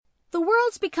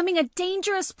world's becoming a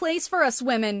dangerous place for us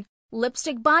women.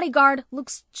 Lipstick Bodyguard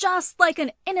looks just like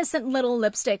an innocent little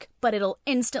lipstick, but it'll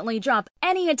instantly drop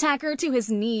any attacker to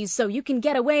his knees so you can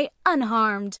get away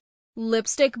unharmed.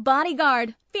 Lipstick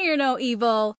Bodyguard, fear no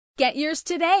evil. Get yours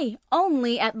today,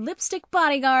 only at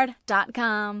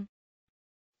lipstickbodyguard.com.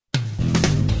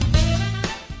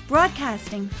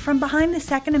 Broadcasting from behind the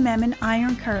Second Amendment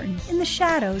Iron Curtain in the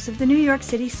shadows of the New York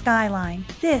City skyline,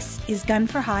 this is Gun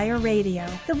for Hire Radio,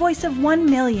 the voice of 1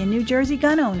 million New Jersey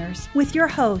gun owners, with your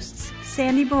hosts,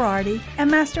 Sandy Berardi and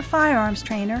Master Firearms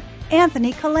Trainer,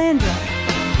 Anthony Calandra.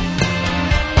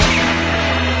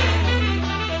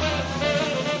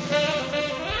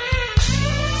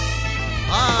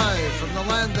 Live from the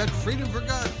land that freedom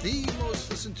forgot, the most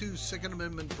listened to Second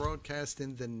Amendment broadcast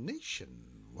in the nation.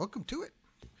 Welcome to it.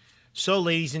 So,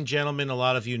 ladies and gentlemen, a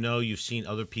lot of you know, you've seen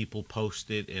other people post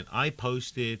it, and I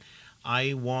posted.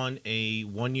 I won a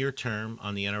one-year term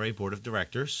on the NRA Board of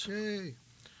Directors. Yay.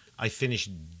 I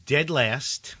finished dead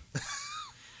last.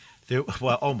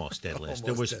 Almost dead last.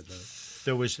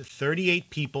 There was 38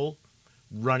 people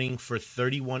running for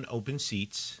 31 open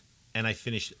seats, and I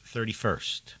finished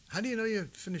 31st. How do you know you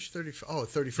finished 31st? Oh,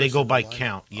 31st. They go by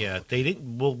count. Yeah, okay. They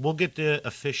didn't. We'll get the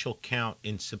official count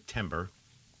in September.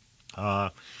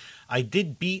 I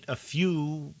did beat a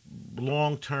few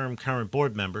long-term current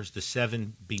board members, the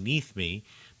 7 beneath me,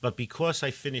 but because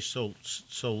I finished so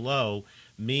low,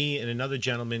 me and another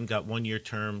gentleman got 1-year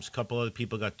terms, a couple other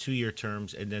people got 2-year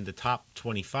terms, and then the top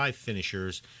 25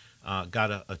 finishers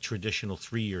got a traditional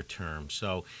 3-year term.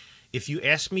 So if you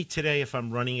ask me today if I'm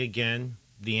running again,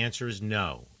 the answer is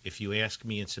no. If you ask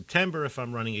me in September if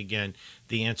I'm running again,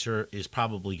 the answer is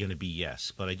probably going to be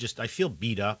yes. But I feel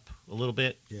beat up a little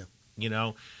bit. Yeah. You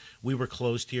know, we were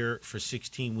closed here for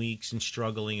 16 weeks and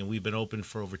struggling, and we've been open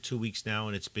for over 2 weeks now,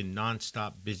 and it's been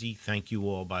nonstop busy. Thank you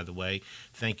all, by the way.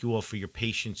 Thank you all for your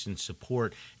patience and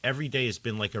support. Every day has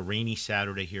been like a rainy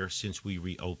Saturday here since we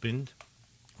reopened.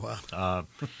 Wow.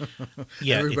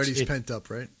 Yeah, everybody's pent up,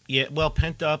 right? Yeah, well,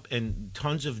 pent up and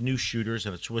tons of new shooters,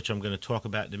 and which I'm going to talk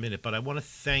about in a minute. But I want to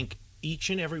thank each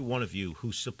and every one of you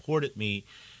who supported me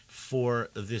for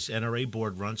this NRA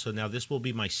board run. So now this will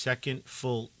be my second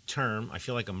full term. I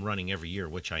feel like I'm running every year,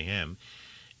 which I am.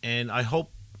 And I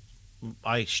hope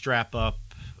I strap up,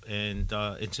 and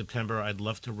in September I'd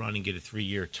love to run and get a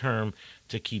 3-year term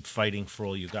to keep fighting for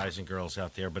all you guys and girls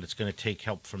out there. But it's going to take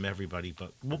help from everybody,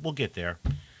 but we'll get there.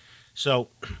 So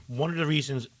one of the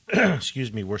reasons,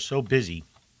 excuse me, we're so busy,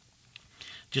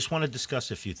 just want to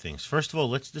discuss a few things. First of all,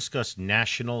 let's discuss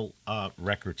national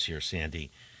records here,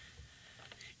 Sandy.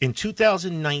 In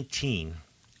 2019,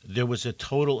 there was a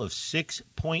total of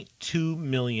 6.2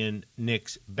 million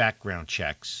NICS background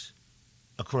checks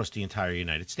across the entire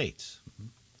United States. Mm-hmm.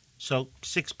 So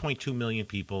 6.2 million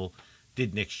people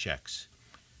did NICS checks.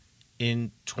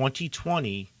 In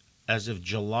 2020, as of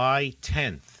July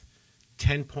 10th,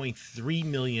 10.3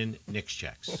 million NICS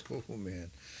checks. Oh, man.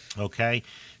 Okay?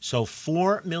 So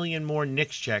 4 million more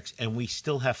NICS checks, and we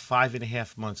still have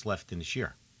 5.5 months left in this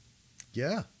year.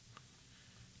 Yeah.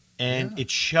 And yeah.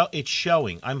 It's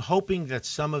showing. I'm hoping that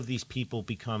some of these people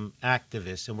become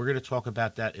activists, and we're going to talk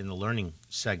about that in the learning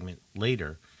segment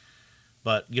later.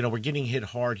 But, you know, we're getting hit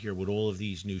hard here with all of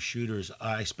these new shooters.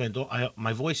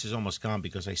 My voice is almost gone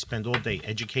because I spend all day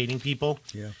educating people.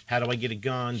 Yeah. How do I get a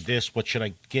gun? This, what should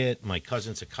I get? My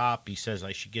cousin's a cop. He says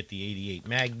I should get the 88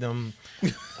 Magnum.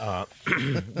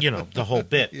 You know, the whole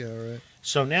bit. Yeah, right.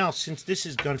 So now, since this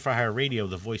is Gun for Hire Radio,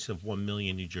 the voice of 1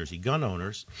 million New Jersey gun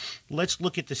owners, let's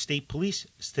look at the state police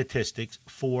statistics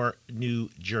for New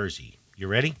Jersey. You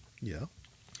ready? Yeah.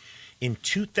 In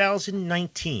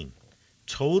 2019,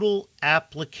 total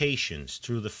applications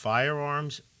through the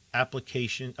firearms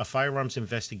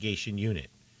investigation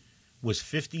unit was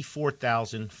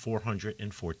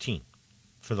 54,414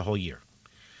 for the whole year.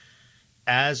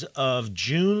 As of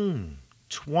June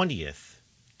 20th,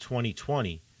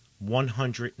 2020,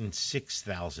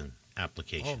 106,000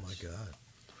 applications. Oh, my God.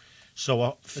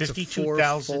 So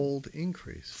 52,000. Fold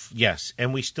increase. Yes,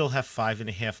 and we still have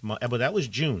 5.5 months. But that was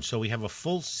June, so we have a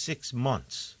full 6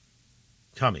 months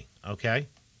coming, okay?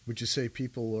 Would you say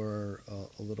people are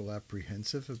a little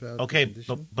apprehensive about okay, the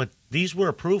condition? but these were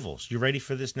approvals. You ready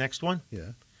for this next one?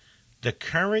 Yeah. The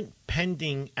current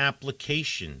pending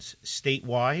applications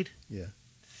statewide,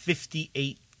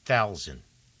 58,000.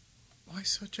 Why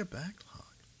such a backlog?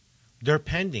 They're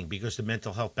pending because the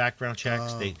mental health background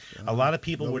checks. A lot of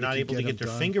people were not able to get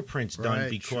their fingerprints done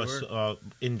because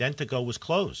Indentico was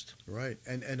closed. Right,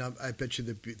 and I bet you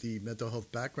the mental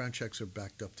health background checks are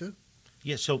backed up too.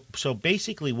 Yeah, so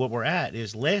basically what we're at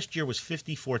is last year was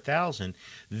 54,000.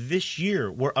 This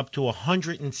year we're up to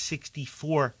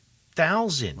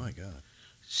 164,000. My God.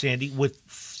 Sandy, with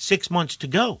 6 months to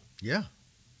go. Yeah.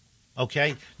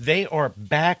 Okay? They are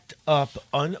backed up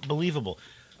unbelievable.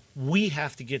 We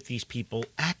have to get these people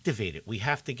activated. We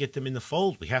have to get them in the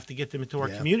fold. We have to get them into our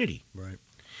community. Right.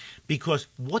 Because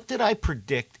what did I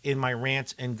predict in my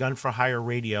rants and Gun for Hire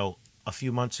radio a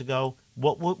few months ago?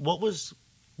 What was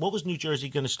New Jersey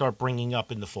going to start bringing up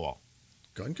in the fall?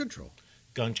 Gun control.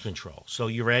 Gun control. So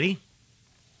you ready?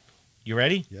 You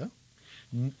ready? Yeah.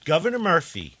 Governor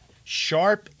Murphy,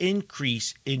 sharp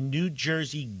increase in New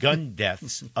Jersey gun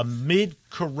deaths amid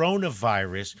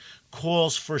coronavirus,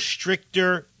 calls for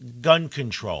stricter gun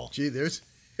control. Gee, there's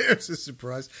a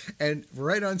surprise. And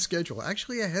right on schedule.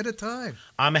 Actually ahead of time.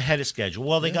 I'm ahead of schedule.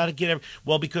 Well, they got to get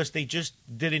because they just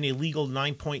did an illegal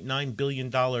 $9.9 billion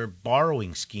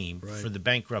borrowing scheme for the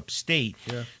bankrupt state.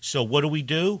 Yeah. So what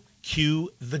do?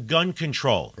 Cue the gun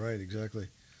control. Right, exactly.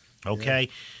 Okay.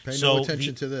 Yeah. Pay no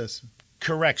attention to this.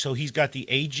 Correct. So he's got the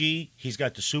AG, he's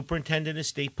got the superintendent of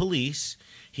state police,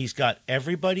 he's got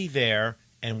everybody there,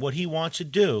 and what he wants to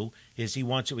do is he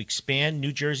wants to expand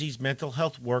New Jersey's mental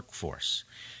health workforce.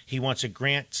 He wants to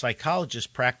grant psychologists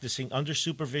practicing under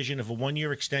supervision of a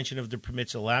 1-year extension of their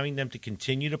permits, allowing them to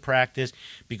continue to practice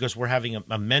because we're having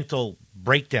a mental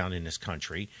breakdown in this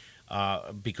country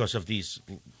because of these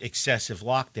excessive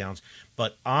lockdowns.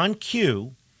 But on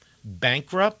cue,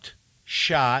 bankrupt,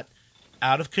 shot,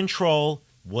 out of control.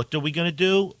 What are we going to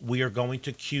do? We are going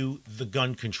to cue the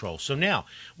gun control. So now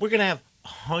we're going to have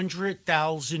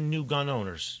 100,000 new gun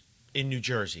owners in New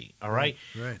Jersey. All right?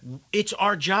 Right. It's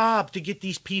our job to get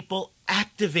these people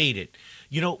activated.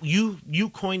 You know, you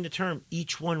coined the term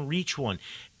each one reach one.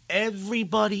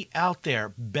 Everybody out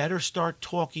there better start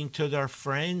talking to their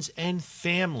friends and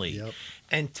family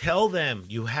and tell them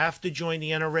you have to join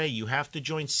the NRA, you have to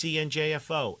join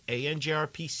CNJFO,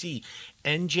 ANJRPC,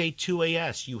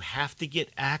 NJ2AS. You have to get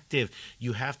active.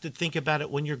 You have to think about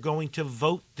it when you're going to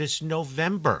vote this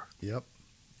November. Yep.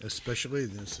 Especially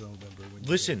this November.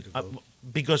 Listen,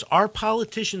 because our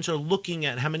politicians are looking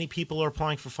at how many people are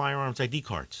applying for firearms ID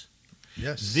cards.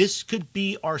 Yes. This could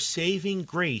be our saving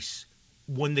grace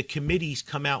when the committees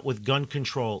come out with gun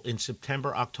control in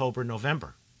September, October,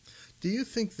 November. Do you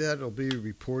think that'll be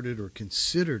reported or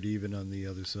considered even on the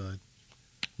other side?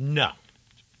 No.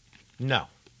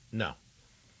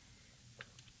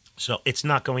 So it's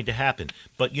not going to happen.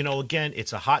 But, you know, again,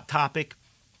 it's a hot topic.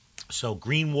 So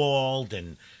Greenwald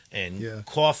and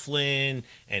Coughlin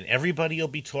and everybody will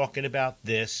be talking about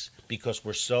this because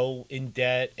we're so in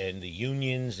debt and the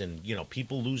unions and, you know,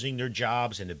 people losing their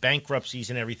jobs and the bankruptcies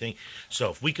and everything. So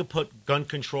if we could put gun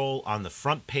control on the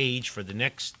front page for the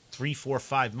next 3, 4,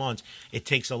 5 months, it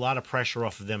takes a lot of pressure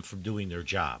off of them from doing their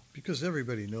job. Because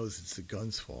everybody knows it's the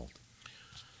gun's fault.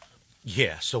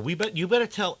 Yeah, so you better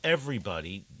tell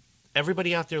everybody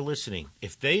out there listening,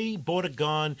 if they bought a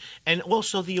gun, and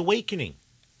also the awakening,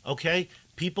 okay?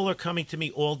 People are coming to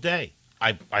me all day.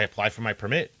 I applied for my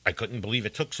permit. I couldn't believe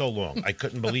it took so long. I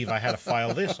couldn't believe I had to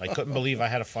file this. I couldn't believe I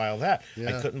had to file that.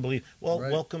 Yeah. I couldn't believe. Well,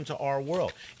 welcome to our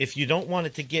world. If you don't want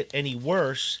it to get any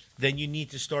worse, then you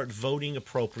need to start voting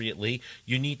appropriately.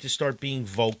 You need to start being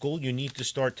vocal. You need to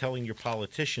start telling your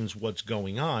politicians what's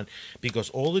going on because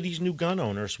all of these new gun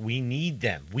owners, we need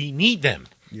them. We need them.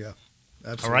 Yeah,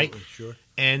 absolutely. All right? Sure.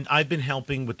 And I've been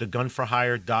helping with the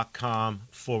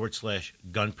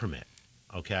gunforhire.com/gun permit.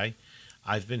 Okay?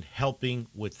 I've been helping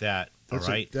with that. That's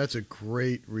all right? That's a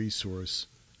great resource.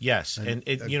 Yes, and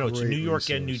it's New York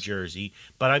and New Jersey.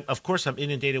 But of course, I'm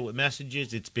inundated with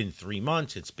messages. It's been 3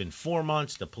 months. It's been 4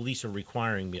 months. The police are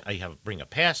requiring me. I have to bring a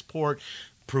passport,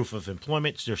 proof of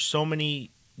employment. There's so many,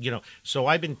 So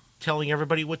I've been telling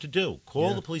everybody what to do.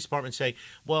 Call the police department and say,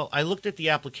 well, I looked at the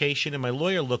application and my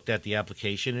lawyer looked at the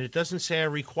application and it doesn't say I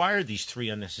require these 3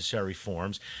 unnecessary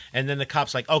forms. And then the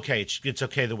cop's like, okay, it's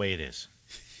okay the way it is.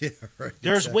 Yeah, right.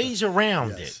 There's ways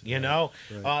around it,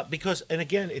 Right. because, and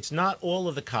again, it's not all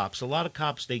of the cops. A lot of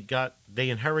cops, they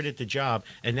inherited the job,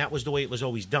 and that was the way it was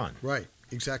always done. Right,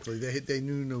 exactly. They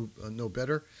knew no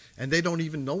better, and they don't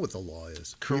even know what the law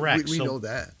is. Correct. We know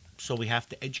that. So we have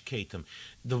to educate them.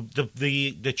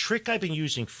 The trick I've been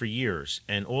using for years,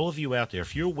 and all of you out there,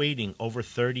 if you're waiting over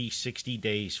 30, 60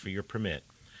 days for your permit,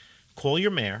 call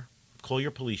your mayor, call your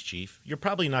police chief. You're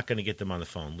probably not going to get them on the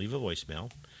phone. Leave a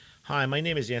voicemail. Hi, my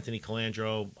name is Anthony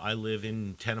Calandro. I live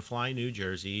in Tenafly, New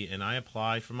Jersey, and I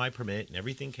applied for my permit, and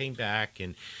everything came back.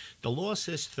 And the law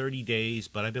says 30 days,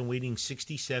 but I've been waiting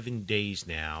 67 days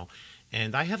now.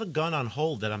 and I have a gun on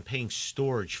hold that I'm paying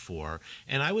storage for,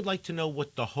 and I would like to know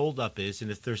what the holdup is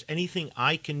and if there's anything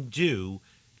I can do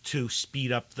to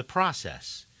speed up the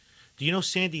process. Do you know,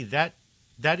 Sandy, that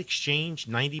exchange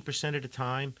 90% of the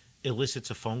time elicits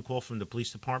a phone call from the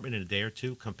police department in a day or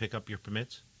two, come pick up your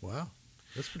permits? Wow.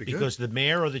 That's pretty good. Because the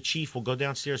mayor or the chief will go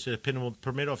downstairs to the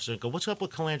permit officer and go, what's up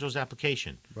with Calandro's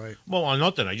application? Right. Well,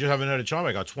 nothing. I just haven't had a time.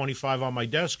 I got 25 on my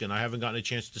desk, and I haven't gotten a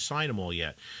chance to sign them all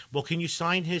yet. Well, can you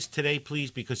sign his today,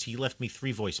 please? Because he left me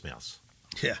 3 voicemails.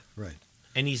 Yeah, right.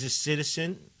 And he's a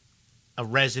citizen, a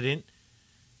resident.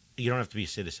 You don't have to be a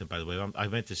citizen, by the way. I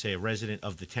meant to say a resident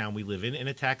of the town we live in and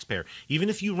a taxpayer. Even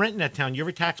if you rent in that town, you're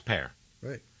a taxpayer.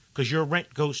 Right. Because your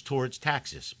rent goes towards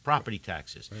taxes, property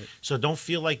taxes. Right. So don't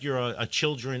feel like you're a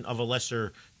children of a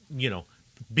lesser,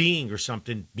 being or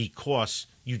something because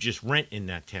you just rent in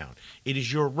that town. It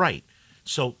is your right.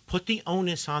 So put the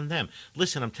onus on them.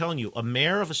 Listen, I'm telling you, a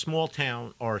mayor of a small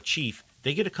town or a chief,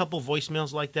 they get a couple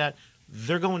voicemails like that,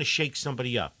 they're going to shake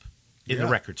somebody up in the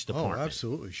records department. Oh,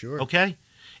 absolutely, sure. Okay?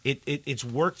 It's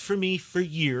worked for me for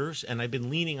years, and I've been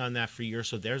leaning on that for years,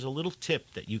 so there's a little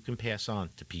tip that you can pass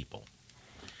on to people.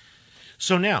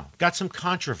 So now, got some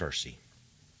controversy.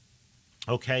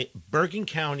 Okay, Bergen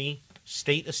County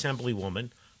State Assemblywoman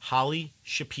Holly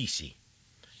Shapisi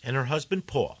and her husband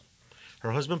Paul.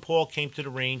 Her husband Paul came to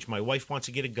the range. My wife wants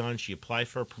to get a gun. She applied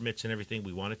for her permits and everything.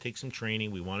 We want to take some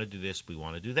training. We want to do this. We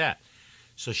want to do that.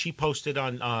 So she posted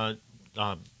on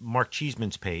Mark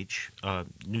Cheeseman's page,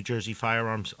 New Jersey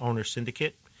Firearms Owners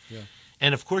Syndicate. Yeah.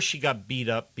 And, of course, she got beat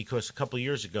up because a couple of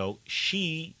years ago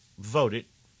she voted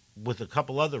with a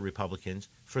couple other Republicans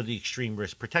for the extreme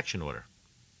risk protection order.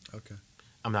 Okay.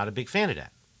 I'm not a big fan of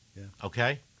that. Yeah.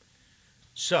 Okay?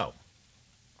 So,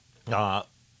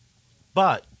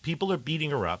 but people are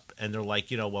beating her up, and they're like,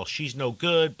 well, she's no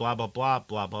good, blah, blah, blah,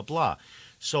 blah, blah, blah.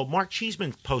 So Mark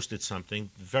Cheeseman posted something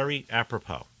very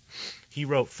apropos. He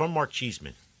wrote from Mark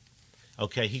Cheeseman.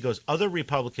 Okay, he goes, other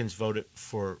Republicans voted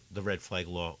for the red flag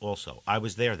law also. I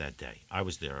was there that day. I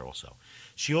was there also.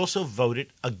 She also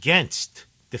voted against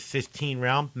the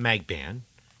 15-round mag ban,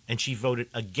 and she voted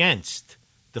against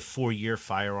the 4-year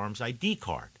firearms ID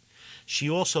card. She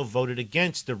also voted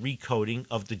against the recoding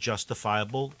of the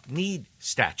justifiable need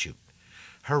statute.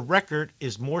 Her record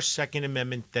is more Second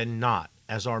Amendment than not,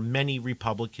 as are many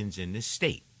Republicans in this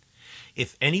state.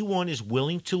 If anyone is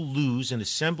willing to lose an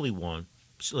assemblywoman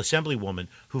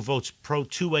who votes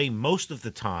pro-2A most of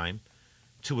the time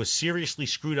to a seriously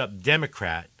screwed up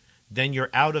Democrat, then you're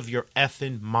out of your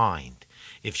effing mind.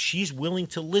 If she's willing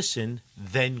to listen,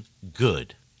 then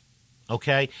good.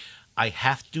 Okay? I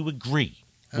have to agree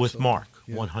with Mark,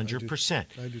 100%.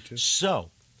 I do too. So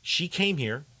she came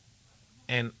here,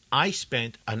 and I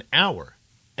spent an hour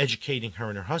educating her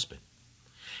and her husband.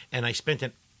 And I spent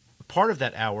part of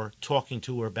that hour talking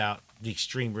to her about the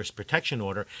extreme risk protection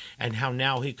order and how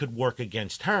now he could work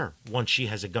against her once she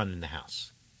has a gun in the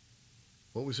house.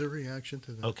 What was her reaction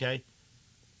to that? Okay?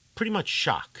 Pretty much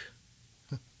shock.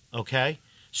 Okay?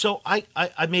 So I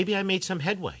maybe I made some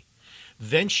headway.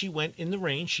 Then she went in the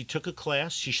range. She took a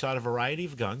class. She shot a variety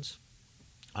of guns.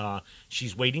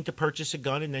 She's waiting to purchase a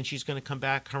gun, and then she's going to come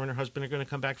back. Her and her husband are going to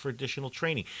come back for additional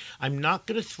training. I'm not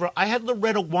going to throw... I had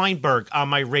Loretta Weinberg on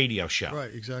my radio show.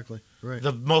 Right, exactly. Right.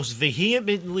 The most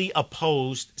vehemently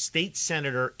opposed state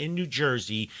senator in New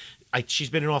Jersey. She's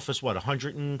been in office,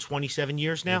 127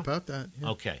 years now? About that, yeah.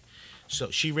 Okay.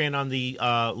 So she ran on the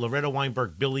Loretta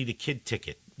Weinberg Billy the Kid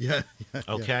ticket. Yeah.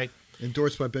 Okay? Yeah.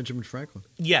 Endorsed by Benjamin Franklin.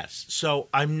 Yes. So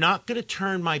I'm not going to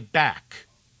turn my back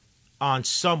on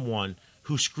someone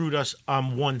who screwed us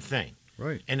on one thing.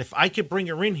 Right. And if I could bring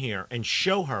her in here and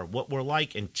show her what we're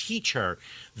like and teach her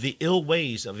the ill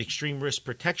ways of extreme risk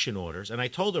protection orders, and I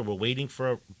told her we're waiting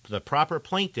for the proper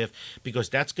plaintiff because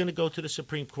that's going to go to the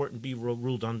Supreme Court and be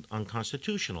ruled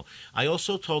unconstitutional. I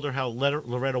also told her how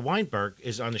Loretta Weinberg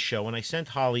is on the show, and I sent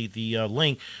Holly the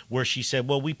link where she said,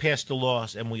 well, we passed the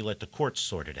laws and we let the courts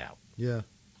sort it out. Yeah.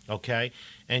 Okay?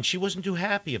 And she wasn't too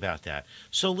happy about that.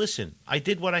 So listen, I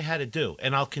did what I had to do,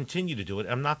 and I'll continue to do it.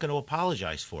 I'm not going to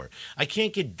apologize for it. I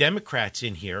can't get Democrats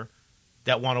in here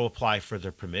that want to apply for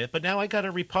their permit, but now I got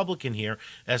a Republican here,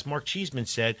 as Mark Cheeseman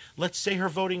said, let's say her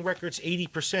voting record's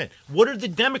 80%. What are the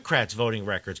Democrats' voting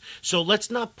records? So let's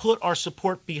not put our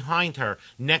support behind her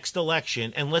next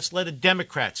election, and let's let a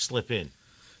Democrat slip in.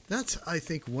 That's, I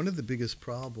think, one of the biggest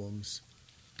problems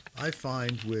I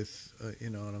find with,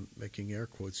 and I'm making air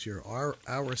quotes here, our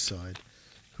side,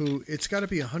 who it's got to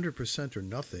be 100% or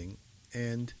nothing,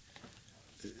 and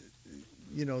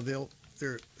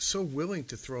they're so willing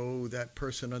to throw that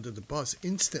person under the bus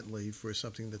instantly for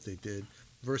something that they did,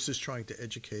 versus trying to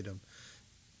educate them.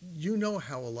 you know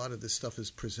how a lot of this stuff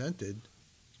is presented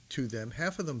to them.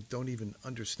 Half of them don't even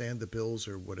understand the bills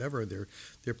or whatever.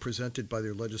 They're presented by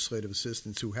their legislative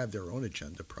assistants who have their own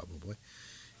agenda probably,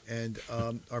 and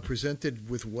are presented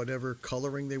with whatever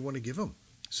coloring they want to give them.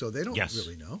 So they don't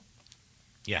really know.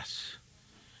 Yes.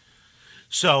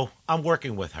 So I'm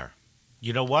working with her.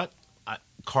 You know what?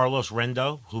 Carlos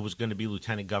Rendo, who was going to be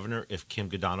lieutenant governor if Kim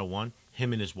Godano won,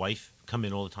 him and his wife come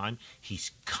in all the time.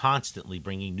 He's constantly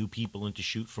bringing new people in to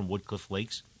shoot from Woodcliff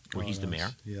Lakes, where he's the mayor.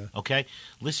 Yeah. Okay?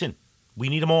 Listen, we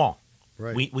need them all.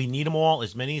 Right. We need them all,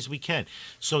 as many as we can.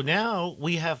 So now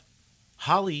we have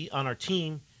Holly on our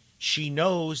team. She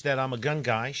knows that I'm a gun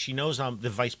guy. She knows I'm the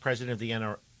vice president of the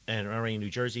NRA in New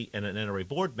Jersey and an NRA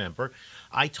board member.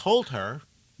 I told her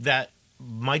that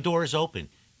my door is open.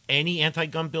 Any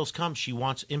anti-gun bills come, she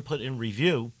wants input and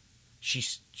review.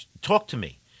 Talk to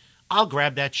me. I'll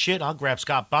grab that shit. I'll grab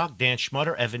Scott Bach, Dan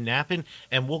Schmutter, Evan Knappen,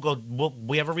 and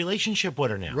we have a relationship with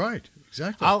her now. Right,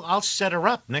 exactly. I'll set her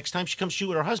up. Next time she comes shoot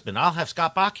with her husband, I'll have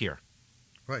Scott Bach here.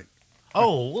 Right.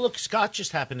 Oh, look, Scott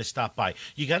just happened to stop by.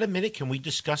 You got a minute? Can we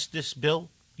discuss this bill?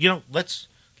 Let's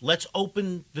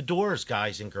open the doors,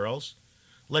 guys and girls.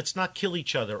 Let's not kill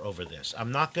each other over this.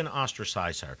 I'm not going to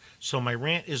ostracize her. So my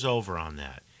rant is over on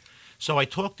that. So I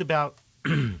talked about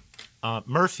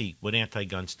Murphy with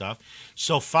anti-gun stuff.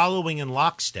 So following in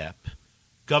lockstep,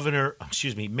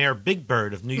 Mayor Big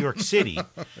Bird of New York City,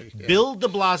 Bill de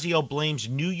Blasio blames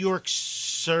New York's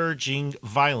surging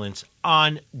violence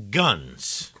on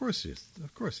guns. Of course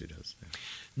he does. Yeah.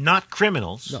 Not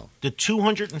criminals. No. The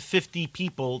 250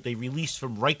 people they released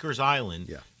from Rikers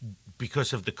Island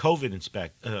because of the COVID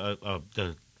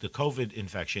the COVID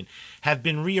infection have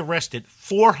been rearrested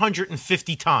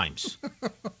 450 times.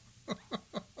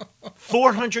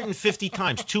 450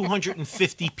 times,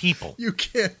 250 people. You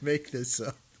can't make this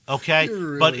up. Okay?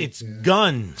 Really, but it's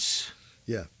guns.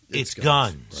 Yeah. It's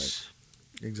guns.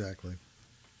 Right. Exactly.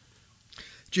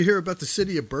 Did you hear about the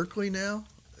city of Berkeley now?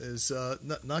 Is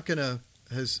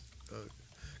has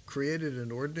created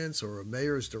an ordinance or a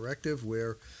mayor's directive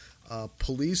where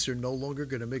police are no longer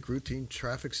going to make routine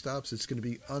traffic stops. It's going to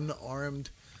be unarmed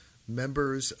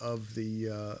members of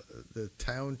the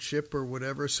township or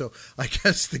whatever. So I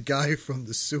guess the guy from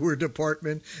the sewer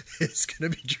department is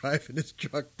going to be driving his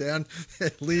truck down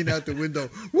and lean out the window,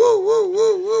 woo, woo,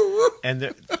 woo, woo, woo. And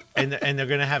they're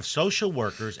going to have social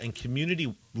workers and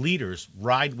community leaders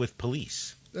ride with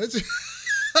police.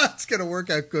 That's going to work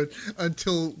out good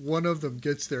until one of them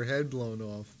gets their head blown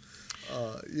off.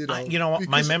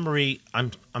 My memory,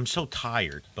 I'm so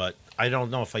tired, but I don't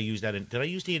know if I used that. Did I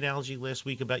use the analogy last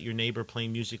week about your neighbor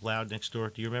playing music loud next door?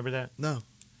 Do you remember that? No.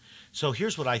 So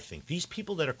here's what I think. These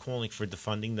people that are calling for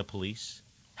defunding the police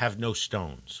have no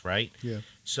stones, right? Yeah.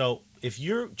 So if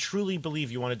you truly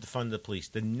believe you want to defund the police,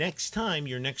 the next time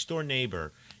your next door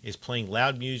neighbor is playing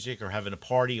loud music or having a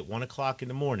party at 1 o'clock in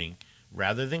the morning,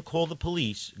 rather than call the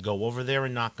police, go over there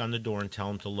and knock on the door and tell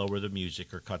them to lower the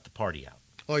music or cut the party out.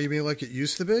 Oh, you mean like it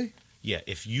used to be? Yeah,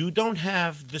 if you don't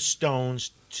have the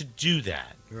stones to do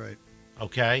that, right?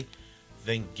 Okay,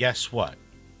 then guess what?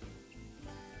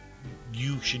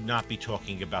 You should not be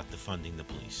talking about defunding the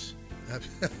police.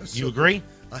 Absolutely. You agree?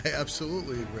 I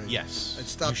absolutely agree. Yes. And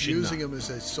stop using them as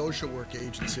a social work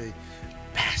agency.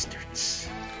 Bastards.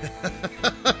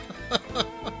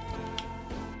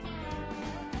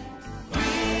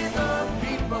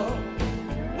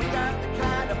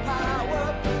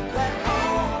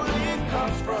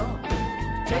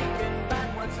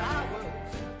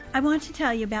 I want to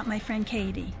tell you about my friend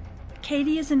Katie.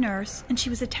 Katie is a nurse, and she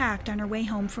was attacked on her way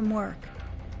home from work.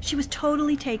 She was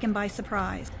totally taken by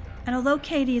surprise, and although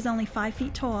Katie is only 5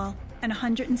 feet tall and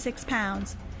 106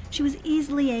 pounds, she was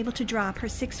easily able to drop her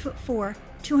 6'4",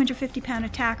 250-pound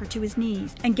attacker to his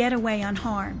knees and get away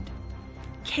unharmed.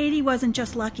 Katie wasn't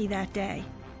just lucky that day.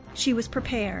 She was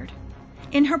prepared.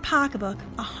 In her pocketbook,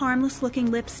 a harmless-looking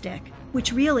lipstick,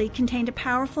 which really contained a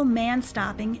powerful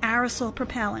man-stopping aerosol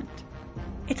propellant.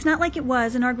 It's not like it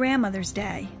was in our grandmother's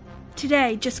day.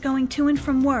 Today, just going to and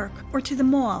from work or to the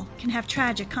mall can have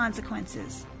tragic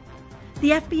consequences.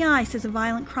 The FBI says a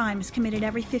violent crime is committed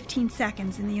every 15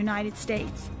 seconds in the United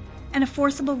States, and a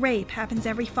forcible rape happens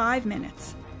every 5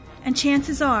 minutes. And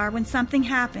chances are, when something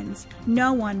happens,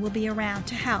 no one will be around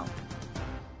to help.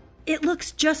 It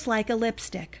looks just like a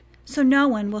lipstick, so no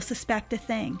one will suspect a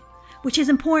thing, which is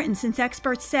important since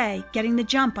experts say getting the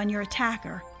jump on your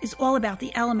attacker is all about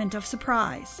the element of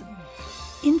surprise.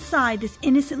 Inside this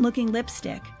innocent-looking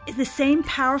lipstick is the same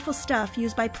powerful stuff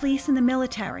used by police and the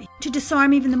military to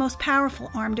disarm even the most powerful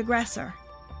armed aggressor.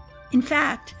 In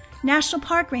fact, National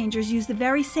Park Rangers use the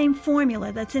very same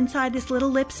formula that's inside this little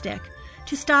lipstick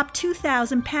to stop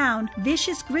 2,000-pound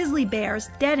vicious grizzly bears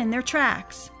dead in their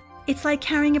tracks. It's like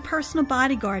carrying a personal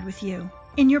bodyguard with you,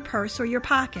 in your purse or your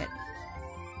pocket.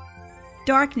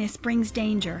 Darkness brings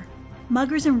danger.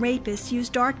 Muggers and rapists use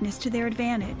darkness to their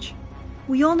advantage.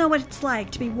 We all know what it's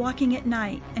like to be walking at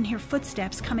night and hear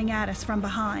footsteps coming at us from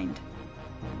behind.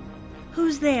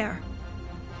 Who's there?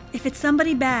 If it's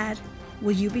somebody bad,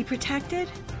 will you be protected?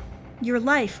 Your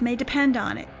life may depend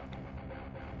on it.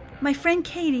 My friend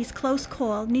Katie's close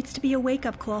call needs to be a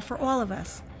wake-up call for all of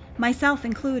us, myself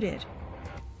included.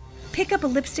 Pick up a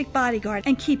lipstick bodyguard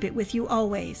and keep it with you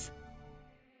always.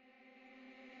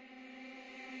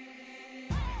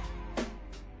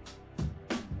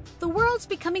 The world's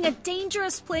becoming a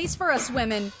dangerous place for us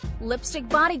women. Lipstick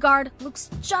Bodyguard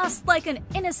looks just like an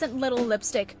innocent little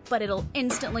lipstick, but it'll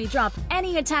instantly drop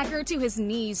any attacker to his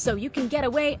knees so you can get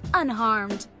away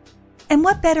unharmed. And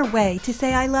what better way to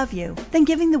say I love you than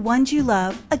giving the ones you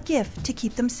love a gift to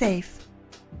keep them safe?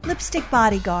 Lipstick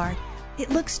Bodyguard. It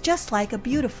looks just like a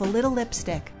beautiful little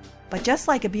lipstick. But just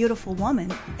like a beautiful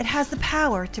woman, it has the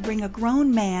power to bring a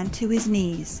grown man to his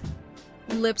knees.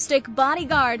 Lipstick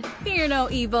Bodyguard. Fear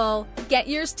no evil. Get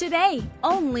yours today,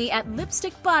 only at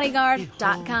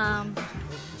lipstickbodyguard.com.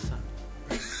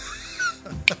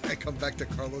 I come back to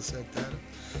Carlos Santana.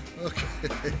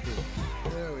 Okay,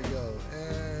 there we go.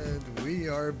 And we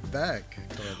are back,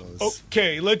 Carlos.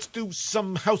 Okay, let's do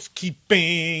some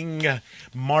housekeeping.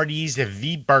 Marty's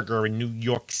V-Burger in New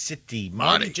York City.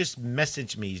 Marty just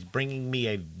messaged me. He's bringing me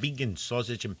a vegan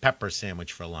sausage and pepper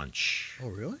sandwich for lunch. Oh,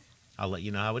 really? I'll let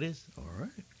you know how it is. All right.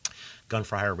 Gun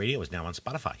for Hire Radio is now on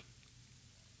Spotify.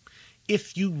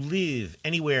 If you live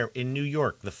anywhere in New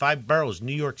York, the 5 boroughs,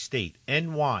 New York State,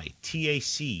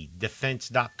 NYTAC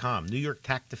Defense.com,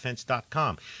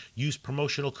 NewYorkTacDefense.com, use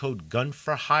promotional code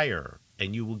GUNFORHIRE,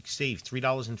 and you will save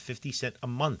 $3.50 a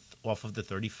month off of the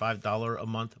 $35 a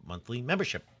month monthly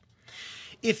membership.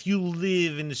 If you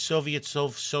live in the Soviet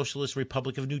Socialist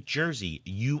Republic of New Jersey,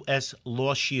 U.S.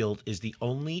 Law Shield is the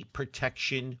only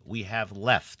protection we have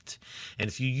left. And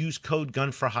if you use code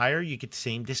GUNFORHIRE, you get the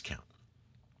same discount.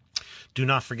 Do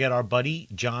not forget our buddy,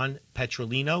 John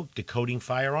Petrolino, Decoding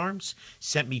Firearms,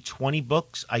 sent me 20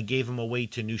 books. I gave them away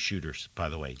to new shooters, by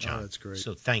the way, John. Oh, that's great.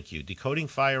 So thank you. Decoding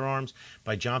Firearms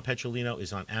by John Petrolino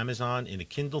is on Amazon in a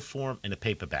Kindle form and a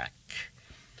paperback.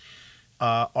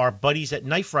 Our buddies at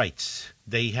Knife Rights,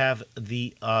 they have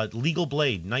the Legal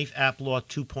Blade Knife App Law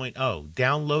 2.0.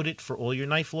 Download it for all your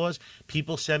knife laws.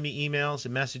 People send me emails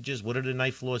and messages. What are the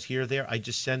knife laws here or there? I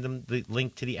just send them the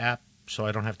link to the app so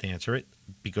I don't have to answer it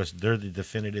because they're the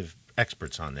definitive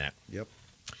experts on that. Yep.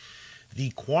 The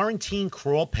quarantine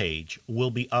crawl page will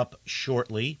be up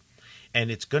shortly, and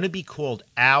it's going to be called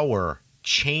Our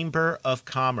Chamber of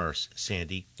Commerce,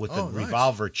 Sandy, with the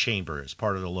revolver chamber as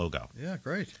part of the logo. Yeah,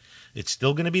 great. It's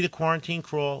still going to be the quarantine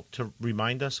crawl to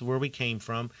remind us where we came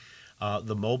from.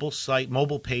 The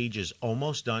mobile page is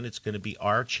almost done. It's going to be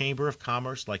Our Chamber of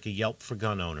Commerce, like a Yelp for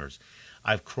gun owners.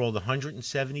 I've crawled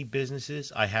 170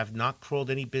 businesses. I have not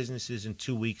crawled any businesses in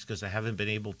 2 weeks because I haven't been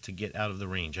able to get out of the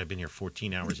range. I've been here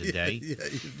 14 hours a day. Yeah,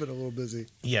 you've been a little busy.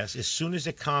 Yes, as soon as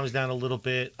it calms down a little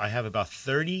bit, I have about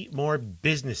 30 more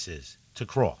businesses to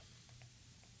crawl.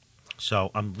 So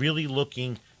I'm really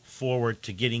looking forward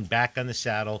to getting back on the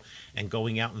saddle and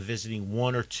going out and visiting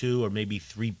 1 or 2 or maybe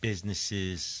 3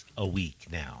 businesses a week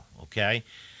now, okay?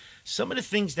 Some of the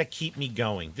things that keep me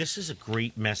going. This is a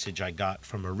great message I got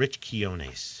from a Rich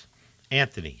Quiones.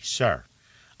 Anthony, sir,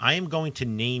 I am going to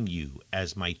name you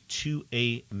as my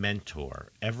 2A mentor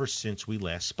ever since we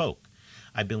last spoke.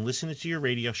 I've been listening to your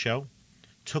radio show,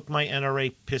 took my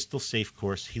NRA pistol safe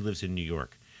course. He lives in New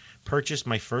York. Purchased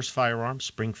my first firearm,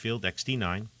 Springfield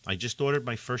XD9. I just ordered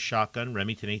my first shotgun,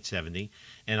 Remington 870,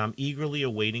 and I'm eagerly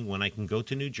awaiting when I can go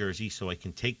to New Jersey so I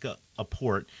can take a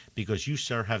port because you,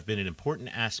 sir, have been an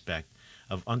important aspect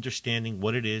of understanding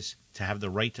what it is to have the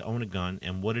right to own a gun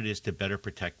and what it is to better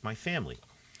protect my family.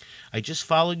 I just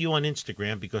followed you on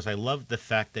Instagram because I loved the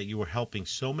fact that you were helping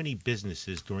so many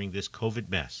businesses during this COVID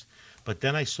mess. But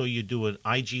then I saw you do an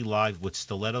IG Live with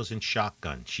stilettos and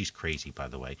shotgun. She's crazy, by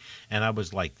the way. And I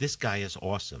was like, this guy is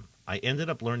awesome. I ended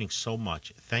up learning so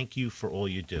much. Thank you for all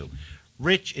you do.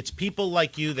 Rich, it's people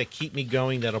like you that keep me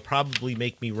going that'll probably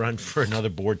make me run for another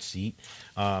board seat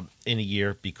in a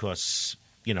year because,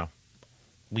 you know,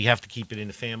 we have to keep it in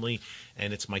the family.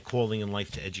 And it's my calling in life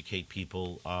to educate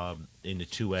people in the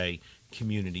 2A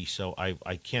community. So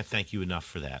I can't thank you enough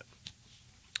for that.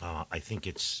 I think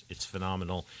it's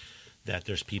phenomenal that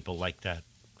there's people like that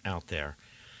out there.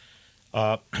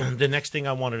 The next thing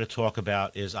I wanted to talk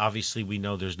about is obviously we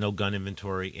know there's no gun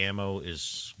inventory. Ammo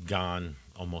is gone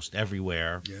almost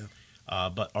everywhere. Yeah.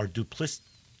 But our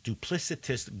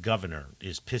duplicitous governor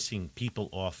is pissing people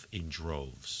off in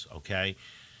droves, okay?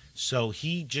 So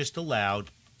he just allowed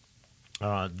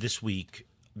this week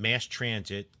mass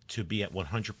transit to be at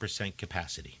 100%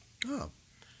 capacity. Oh,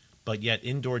 But yet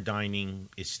indoor dining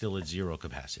is still at zero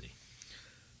capacity.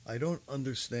 I don't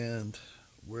understand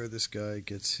where this guy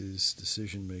gets his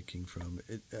decision making from.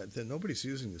 That nobody's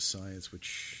using the science,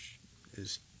 which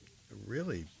is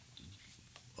really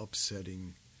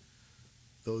upsetting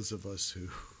those of us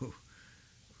who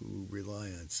rely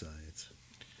on science.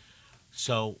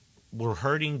 So we're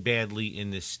hurting badly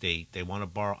in this state. They want to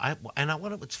borrow.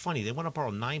 It's funny. They want to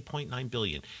borrow $9.9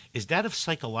 billion. Is that a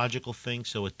psychological thing?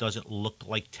 So it doesn't look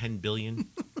like $10 billion.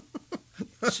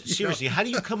 Seriously, how do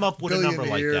you come up with a number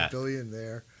like here, that? Billion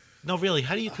there. No, really.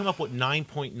 How do you come up with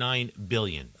 $9.9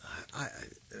 billion?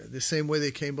 The same way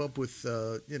they came up with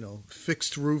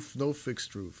fixed roof, no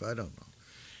fixed roof. I don't know.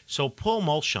 So Paul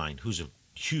Mulshine, who's a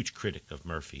huge critic of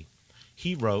Murphy,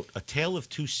 he wrote A Tale of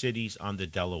Two Cities on the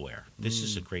Delaware. This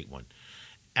is a great one.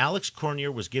 Alex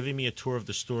Cornier was giving me a tour of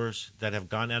the stores that have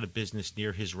gone out of business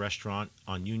near his restaurant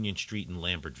on Union Street in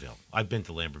Lambertville. I've been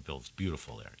to Lambertville. It's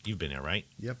beautiful there. You've been there, right?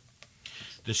 Yep.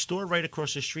 The store right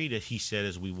across the street, he said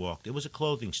as we walked, it was a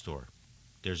clothing store.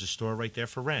 There's a store right there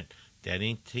for rent. That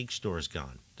antique store is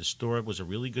gone. The store was a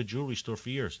really good jewelry store for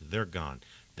years. They're gone.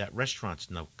 That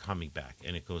restaurant's now coming back,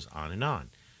 and it goes on and on.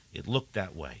 It looked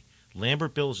that way.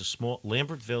 Lambertville is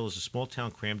a small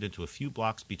town crammed into a few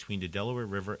blocks between the Delaware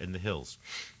River and the hills.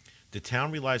 The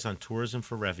town relies on tourism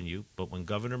for revenue, but when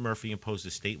Governor Murphy imposed a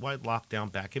statewide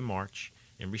lockdown back in March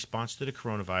in response to the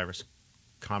coronavirus,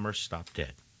 commerce stopped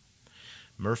dead.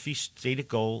 Murphy's stated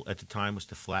goal at the time was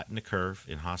to flatten the curve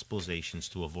in hospitalizations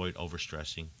to avoid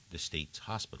overstressing the state's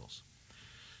hospitals.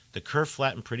 The curve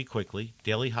flattened pretty quickly.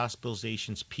 Daily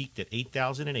hospitalizations peaked at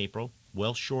 8,000 in April,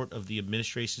 well short of the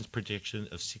administration's prediction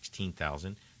of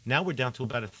 16,000. Now we're down to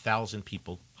about 1,000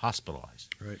 people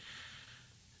hospitalized. Right.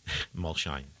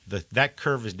 Mulshine. That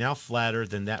curve is now flatter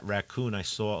than that raccoon I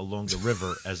saw along the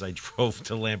river as I drove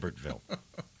to Lambertville.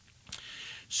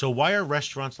 So why are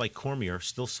restaurants like Cormier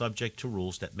still subject to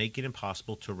rules that make it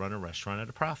impossible to run a restaurant at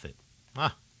a profit?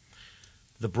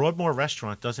 The Broadmoor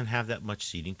restaurant doesn't have that much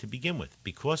seating to begin with.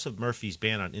 Because of Murphy's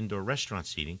ban on indoor restaurant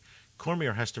seating,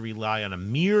 Cormier has to rely on a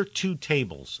mere 2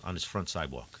 tables on his front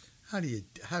sidewalk. How do you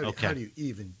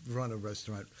even run a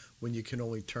restaurant when you can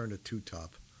only turn a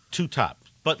 2-top? 2-top.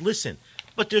 But listen,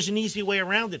 there's an easy way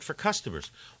around it for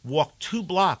customers. Walk 2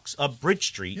 blocks up Bridge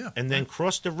Street and then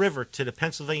cross the river to the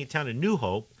Pennsylvania town of New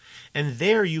Hope, and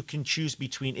there you can choose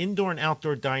between indoor and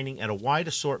outdoor dining at a wide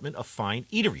assortment of fine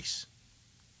eateries.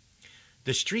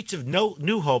 The streets of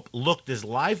New Hope looked as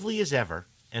lively as ever,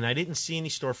 and I didn't see any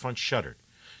storefronts shuttered.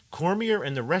 Cormier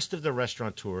and the rest of the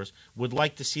restaurateurs would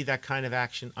like to see that kind of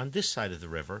action on this side of the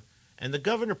river, and the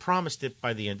governor promised it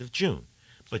by the end of June.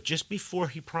 But just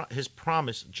before his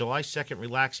promise, July 2nd,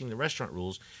 relaxing the restaurant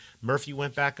rules, Murphy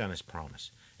went back on his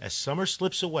promise. As summer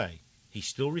slips away, he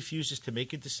still refuses to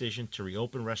make a decision to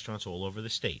reopen restaurants all over the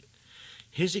state.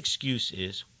 His excuse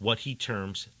is what he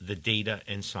terms the data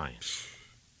and science.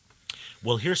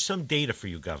 Well, here's some data for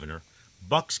you, Governor.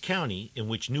 Bucks County, in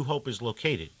which New Hope is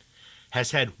located,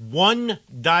 has had 1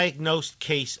 diagnosed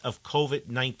case of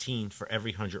COVID-19 for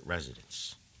every 100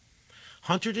 residents.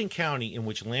 Hunterdon County, in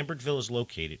which Lambertville is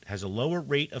located, has a lower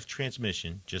rate of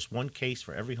transmission, just 1 case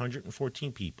for every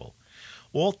 114 people.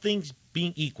 All things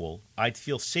being equal, I'd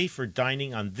feel safer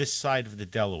dining on this side of the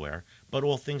Delaware, but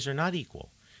all things are not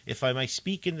equal. If I may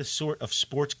speak in the sort of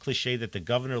sports cliche that the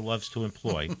governor loves to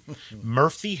employ,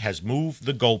 Murphy has moved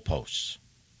the goalposts.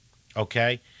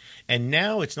 Okay? And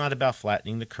now it's not about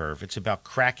flattening the curve. It's about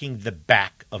cracking the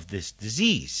back of this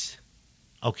disease.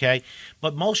 Okay?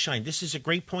 But Mulshine, this is a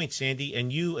great point, Sandy,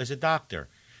 and you as a doctor.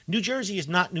 New Jersey is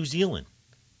not New Zealand.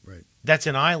 Right. That's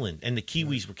an island, and the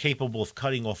Kiwis were capable of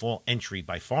cutting off all entry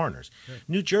by foreigners. Right.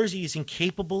 New Jersey is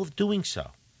incapable of doing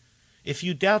so. If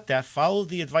you doubt that, follow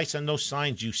the advice on those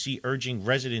signs you see urging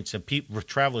residents and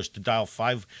travelers to dial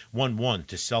 511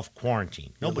 to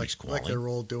self-quarantine. Nobody's calling. Like they're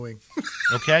all doing.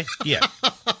 Okay? Yeah.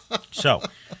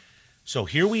 So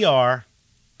here we are.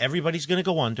 Everybody's going to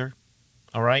go under.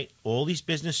 All right? All these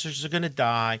businesses are going to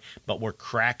die, but we're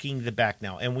cracking the back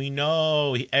now. And we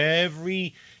know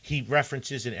he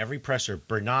references in every presser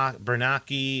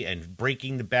Bernanke and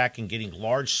breaking the back and getting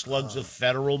large slugs of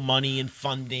federal money and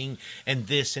funding and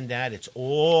this and that. It's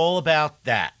all about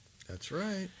that. That's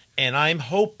right. And I'm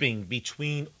hoping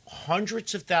between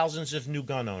hundreds of thousands of new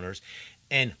gun owners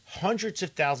and hundreds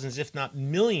of thousands, if not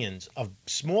millions, of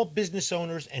small business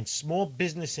owners and small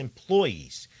business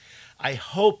employees, I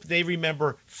hope they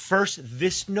remember first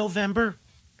this November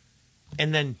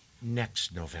and then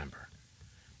next November,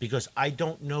 because I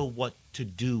don't know what to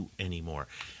do anymore.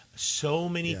 So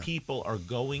many people are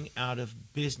going out of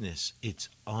business. It's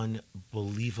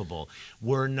unbelievable.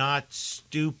 We're not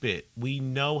stupid. We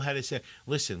know how to say.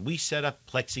 Listen, we set up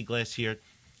plexiglass here,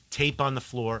 tape on the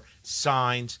floor,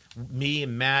 signs. Me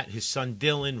and Matt, his son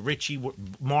Dylan, Richie,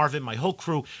 Marvin, my whole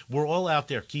crew, we're all out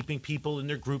there keeping people in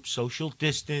their group social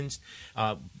distanced.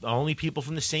 Only people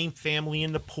from the same family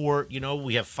in the port. You know,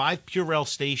 we have 5 Purell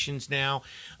stations now.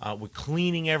 We're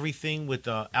cleaning everything with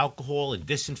alcohol and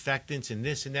disinfectants and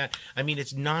this and that. I mean,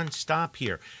 it's nonstop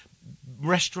here.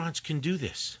 Restaurants can do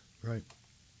this. Right.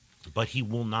 But he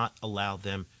will not allow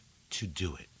them to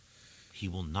do it. He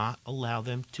will not allow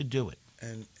them to do it.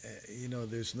 And,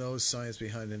 there's no science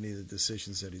behind any of the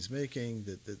decisions that he's making.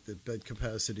 The bed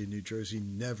capacity in New Jersey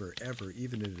never, ever,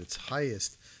 even at its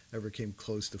highest, ever came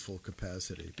close to full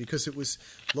capacity. Because it was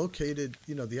located,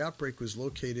 the outbreak was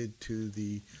located to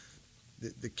the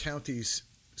counties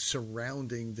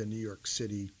surrounding the New York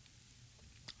City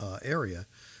area.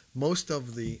 Most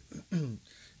of the,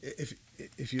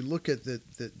 if you look at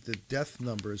the death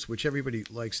numbers, which everybody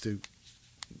likes to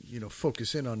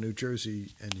focus in on New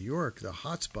Jersey and New York, the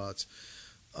hot spots.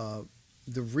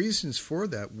 The reasons for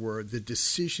that were the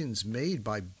decisions made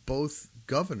by both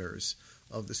governors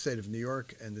of the state of New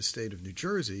York and the state of New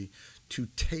Jersey to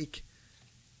take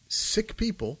sick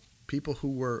people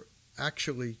who were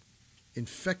actually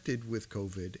infected with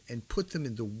COVID, and put them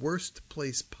in the worst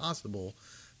place possible,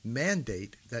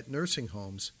 mandate that nursing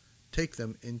homes take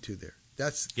them into there.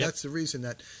 That's the reason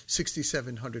that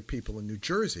 6,700 people in New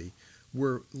Jersey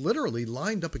were literally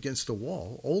lined up against the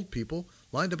wall, old people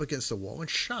lined up against the wall and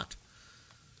shot.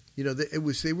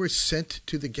 They were sent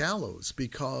to the gallows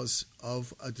because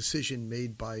of a decision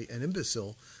made by an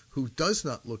imbecile who does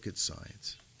not look at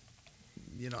science.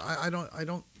 I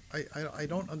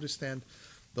don't understand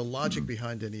the logic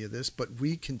behind any of this, but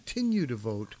we continue to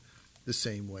vote the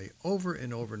same way over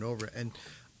and over and over. And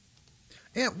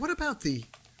what about the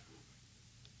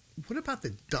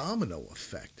domino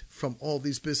effect from all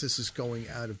these businesses going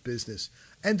out of business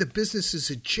and the businesses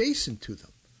adjacent to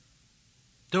them?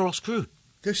 They're all screwed.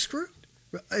 They're screwed,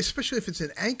 especially if it's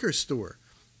an anchor store.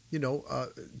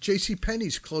 J.C.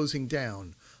 Penney's closing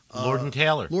down. Lord &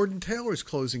 Taylor. Lord & Taylor's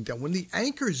closing down. When the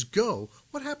anchors go,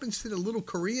 what happens to the little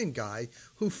Korean guy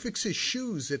who fixes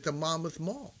shoes at the Monmouth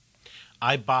Mall?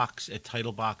 I box at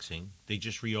Title Boxing. They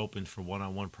just reopened for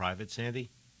one-on-one private, Sandy.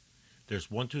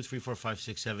 There's 1, 2, 3, 4, 5,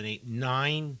 6, 7, 8,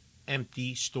 9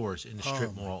 empty stores in the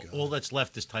strip mall. God. All that's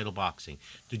left is Title Boxing.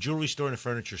 The jewelry store and the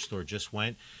furniture store just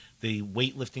went. The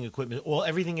weightlifting equipment,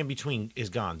 everything in between is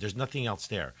gone. There's nothing else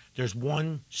there. There's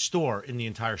one store in the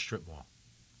entire strip mall,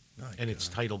 and it's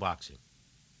Title Boxing.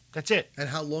 That's it. And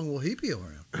how long will he be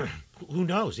around? Who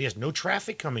knows? He has no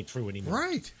traffic coming through anymore.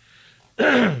 Right.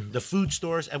 The food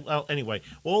stores, well, anyway,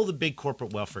 all the big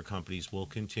corporate welfare companies will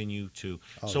continue to.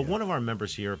 One of our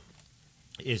members here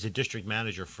is a district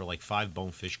manager for like 5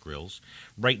 Bonefish Grills.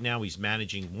 Right now he's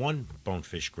managing 1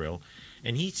 Bonefish Grill.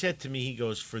 And he said to me, he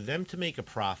goes, for them to make a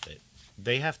profit,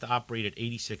 they have to operate at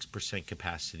 86%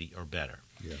 capacity or better.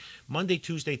 Yeah. Monday,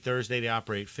 Tuesday, Thursday, they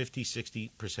operate 50,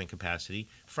 60% capacity.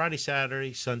 Friday,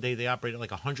 Saturday, Sunday, they operate at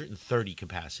like 130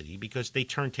 capacity because they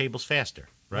turn tables faster,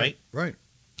 right? Right.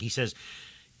 He says,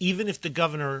 even if the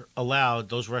governor allowed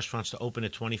those restaurants to open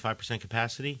at 25%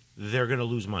 capacity, they're going to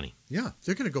lose money. Yeah,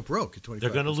 they're going to go broke at 25%. They're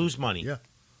going to lose money. Yeah.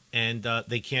 And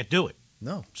they can't do it.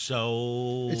 No.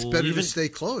 So it's better to stay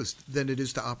closed than it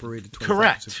is to operate at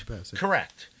 25% capacity.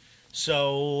 Correct.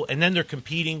 So, and then they're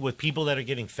competing with people that are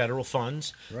getting federal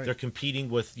funds. Right. They're competing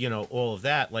with, all of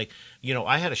that. Like,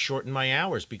 I had to shorten my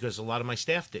hours because a lot of my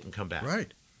staff didn't come back.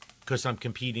 Right. Because I'm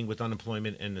competing with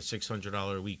unemployment and the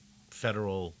 $600 a week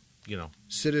federal,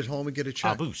 sit at home and get a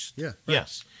check. Boost. Yeah. Right.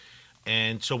 Yes.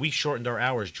 And so we shortened our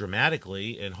hours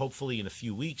dramatically, and hopefully in a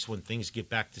few weeks when things get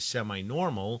back to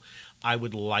semi-normal, I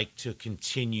would like to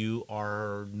continue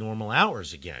our normal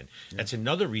hours again. Yeah. That's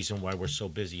another reason why we're so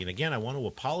busy. And again, I want to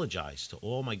apologize to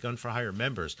all my Gun for Hire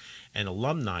members and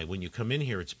alumni. When you come in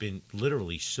here, it's been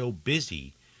literally so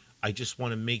busy. I just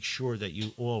want to make sure that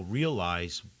you all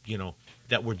realize,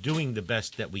 that we're doing the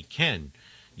best that we can.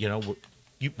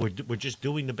 We're just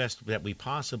doing the best that we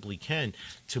possibly can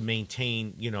to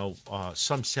maintain,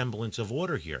 some semblance of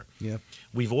order here. Yeah.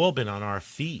 We've all been on our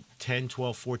feet 10,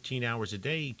 12, 14 hours a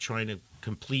day trying to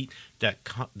complete that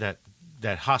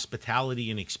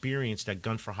hospitality and experience that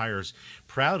Gun for Hire is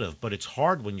proud of. But it's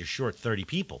hard when you're short 30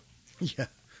 people. Yeah,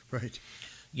 right.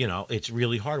 it's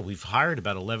really hard. We've hired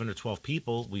about 11 or 12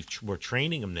 people. We're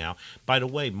training them now. By the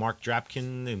way, Mark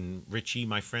Drapkin and Richie,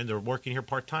 my friend, they're working here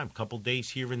part-time, a couple days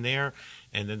here and there,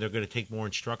 and then they're going to take more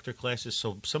instructor classes.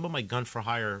 So some of my Gun for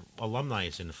Hire alumni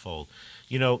is in the fold.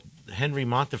 Henry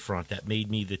Montefront, that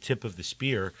made me the tip of the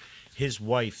spear, his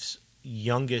wife's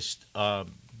youngest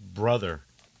brother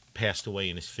passed away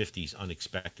in his 50s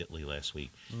unexpectedly last week.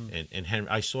 And Henry,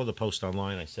 I saw the post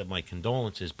online. I said my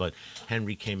condolences, but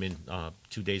Henry came in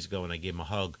 2 days ago and I gave him a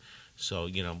hug. So,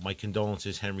 my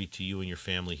condolences, Henry, to you and your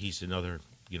family. He's another,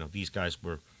 these guys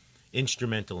were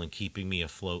instrumental in keeping me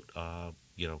afloat,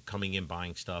 coming in,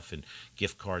 buying stuff and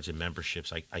gift cards and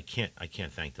memberships. I can't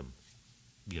thank them,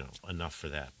 enough for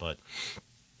that. But,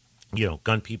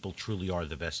 gun people truly are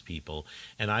the best people.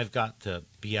 And I've got to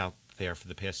be out there for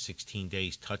the past 16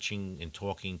 days touching and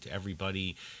talking to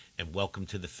everybody and welcome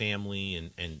to the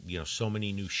family and so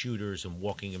many new shooters and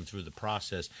walking them through the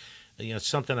process. It's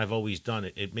something I've always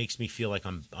done. It makes me feel like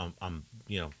I'm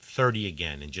 30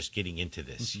 again and just getting into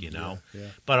this, Yeah.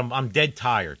 But I'm dead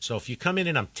tired. So if you come in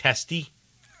and I'm testy,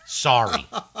 sorry.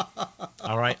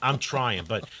 All right, I'm trying.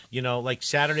 But, like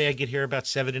Saturday I get here about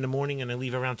 7 in the morning and I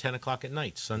leave around 10 o'clock at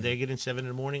night. Sunday I get in 7 in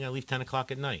the morning, I leave 10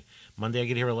 o'clock at night. Monday I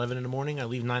get here 11 in the morning, I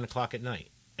leave 9 o'clock at night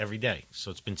every day.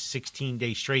 So it's been 16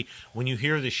 days straight. When you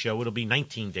hear this show, it'll be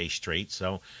 19 days straight.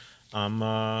 So I'm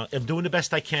doing the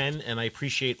best I can, and I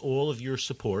appreciate all of your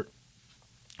support.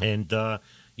 And,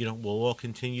 we'll all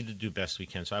continue to do best we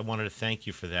can. So I wanted to thank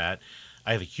you for that.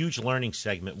 I have a huge learning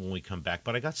segment when we come back,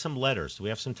 but I got some letters. Do we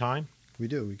have some time? We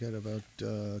do. We got about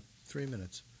 3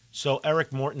 minutes. So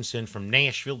Eric Mortensen from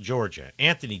Nashville, Georgia.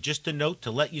 Anthony, just a note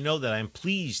to let you know that I'm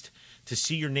pleased to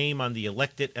see your name on the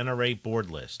elected NRA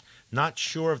board list. Not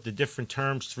sure of the different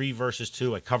terms, 3 versus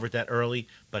 2. I covered that early,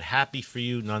 but happy for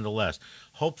you nonetheless.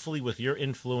 Hopefully, with your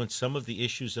influence, some of the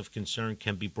issues of concern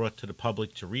can be brought to the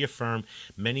public to reaffirm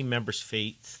many members'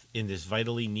 faith in this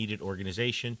vitally needed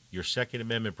organization. Your Second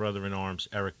Amendment brother-in-arms,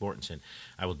 Eric Mortensen.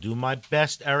 I will do my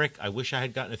best, Eric. I wish I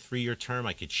had gotten a 3-year term.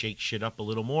 I could shake shit up a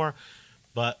little more.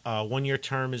 But 1-year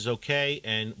term is okay,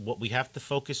 and what we have to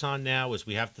focus on now is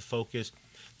we have to focus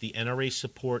the NRA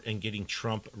support and getting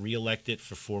Trump reelected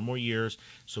for 4 more years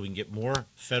so we can get more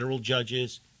federal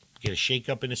judges, get a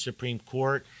shakeup in the Supreme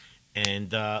Court,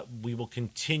 and we will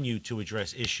continue to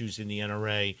address issues in the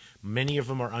NRA. Many of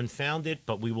them are unfounded,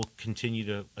 but we will continue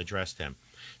to address them.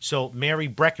 So Mary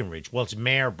Breckenridge, well, it's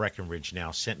Mayor Breckenridge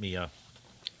now, sent me a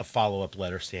follow-up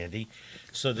letter, Sandy.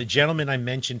 So the gentleman I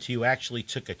mentioned to you actually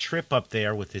took a trip up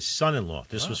there with his son-in-law.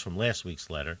 This was from last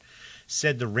week's letter.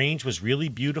 Said the range was really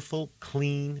beautiful,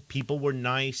 clean, people were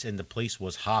nice, and the place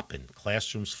was hopping,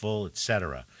 classrooms full,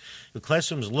 etc. The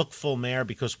classrooms look full, Mayor,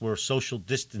 because we're social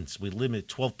distance. We limit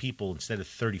 12 people instead of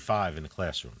 35 in the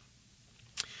classroom.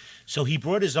 So he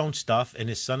brought his own stuff, and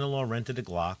his son-in-law rented a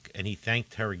Glock, and he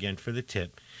thanked her again for the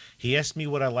tip. He asked me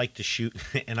what I like to shoot,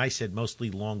 and I said mostly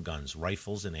long guns,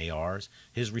 rifles and ARs.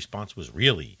 His response was,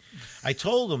 really? I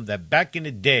told him that back in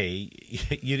the day,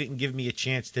 you didn't give me a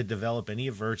chance to develop any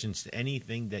aversions to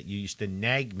anything, that you used to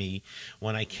nag me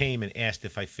when I came and asked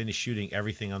if I finished shooting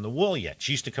everything on the wall yet.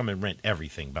 She used to come and rent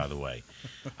everything, by the way.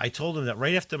 I told him that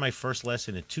right after my first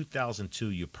lesson in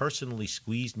 2002, you personally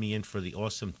squeezed me in for the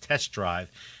awesome test drive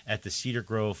at the Cedar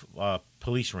Grove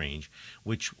police range,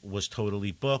 which was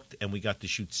totally booked, and we got to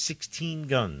shoot 16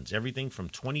 guns, everything from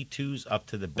 22s up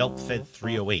to the belt-fed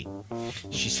 308.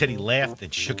 She said he laughed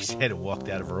and shook his head and walked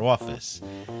out of her office.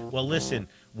 Well, listen,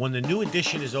 when the new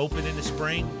edition is open in the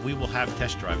spring, we will have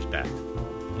test drives back.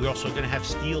 We're also going to have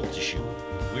steel to shoot.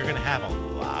 We're going to have a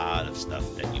lot of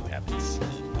stuff that you haven't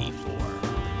seen before.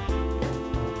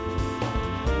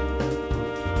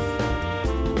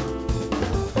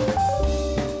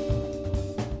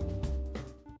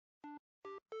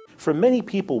 For many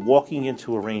people, walking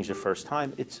into a range the first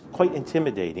time, it's quite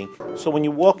intimidating. So when you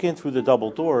walk in through the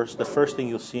double doors, the first thing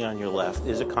you'll see on your left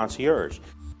is a concierge.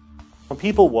 When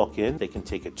people walk in, they can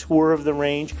take a tour of the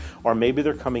range, or maybe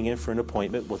they're coming in for an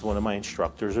appointment with one of my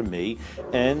instructors or me,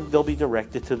 and they'll be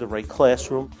directed to the right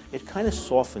classroom. It kind of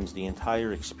softens the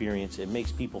entire experience. It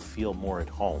makes people feel more at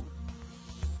home.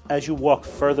 As you walk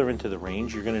further into the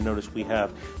range, you're going to notice we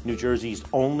have New Jersey's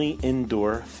only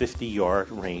indoor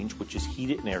 50-yard range, which is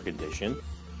heated and air-conditioned.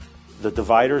 The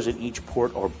dividers at each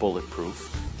port are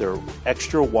bulletproof. They're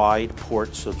extra wide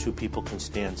ports so 2 people can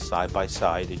stand side by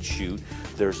side and shoot.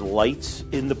 There's lights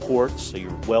in the ports, so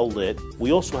you're well lit.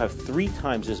 We also have 3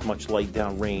 times as much light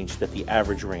down range that the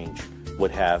average range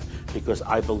would have, because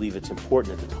I believe it's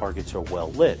important that the targets are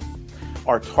well lit.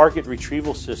 Our target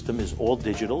retrieval system is all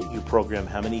digital. You program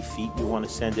how many feet you want to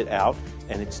send it out,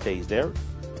 and it stays there.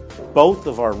 Both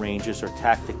of our ranges are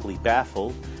tactically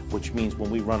baffled, which means when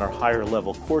we run our higher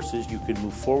level courses, you can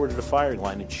move forward to the firing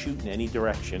line and shoot in any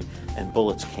direction, and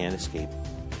bullets can't escape.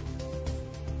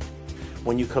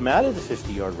 When you come out of the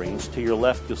 50-yard range, to your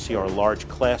left you'll see our large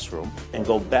classroom, and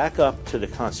go back up to the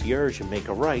concierge and make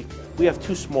a right. We have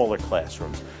 2 smaller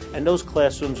classrooms, and those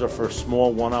classrooms are for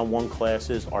small one-on-one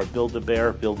classes, our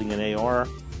Build-A-Bear, building an AR.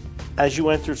 As you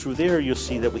enter through there, you'll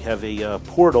see that we have a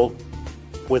portal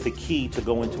with a key to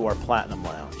go into our Platinum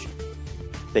Lounge.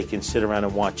 They can sit around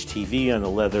and watch TV on the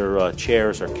leather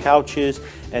chairs or couches,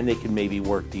 and they can maybe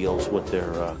work deals with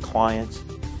their clients.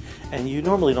 And you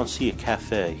normally don't see a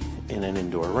cafe in an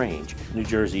indoor range. In New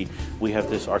Jersey, we have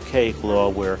this archaic law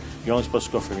where you're only supposed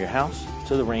to go from your house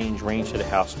to the range to the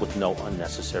house with no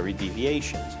unnecessary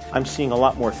deviations. I'm seeing a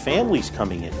lot more families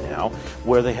coming in now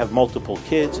where they have multiple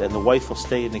kids and the wife will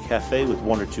stay in the cafe with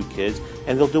 1 or 2 kids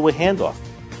and they'll do a handoff.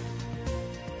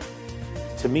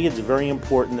 To me, it's very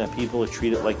important that people are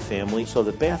treated like family, so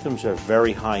the bathrooms are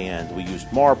very high-end. We use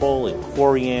marble and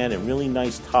corian and really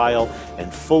nice tile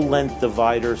and full-length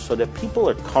dividers so that people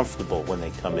are comfortable when they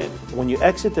come in. When you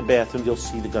exit the bathroom, you'll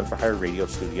see the Gun for Hire radio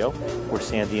studio, where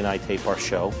Sandy and I tape our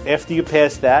show. After you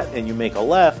pass that and you make a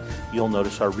left, you'll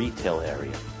notice our retail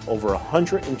area. Over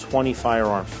 120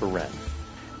 firearms for rent.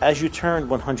 As you turn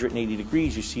 180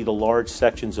 degrees, you see the large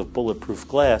sections of bulletproof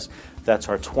glass. That's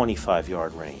our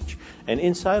 25-yard range. And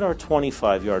inside our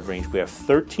 25-yard range, we have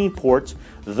 13 ports.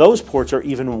 Those ports are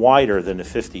even wider than the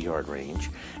 50-yard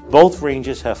range. Both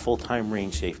ranges have full-time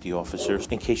range safety officers.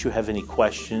 In case you have any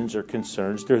questions or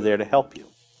concerns, they're there to help you.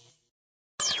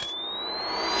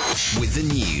 With the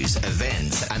news,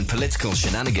 events, and political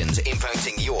shenanigans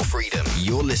impacting your freedom,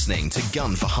 you're listening to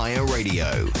Gun for Hire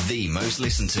Radio, the most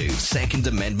listened to Second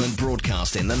Amendment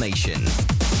broadcast in the nation.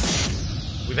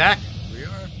 We back? We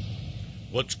are.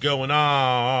 What's going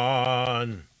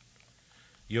on?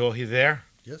 You all here there?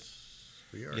 Yes,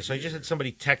 we are. Yes, I just had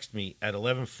somebody text me at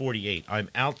 11:48. I'm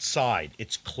outside.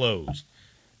 It's closed.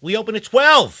 We open at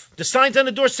 12. The signs on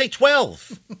the door say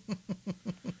 12.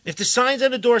 If the signs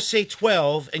on the door say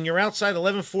 12 and you're outside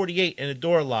 11:48 and the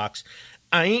door locks,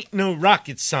 I ain't no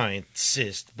rocket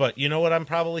scientist, but you know what I'm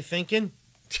probably thinking?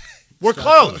 We're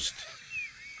closed.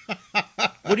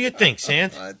 What do you think,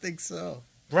 Sand? I think so.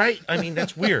 Right? I mean,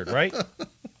 that's weird, right?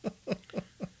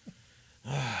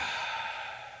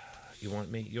 You want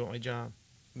me? You want my job?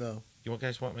 No. You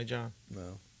guys want my job?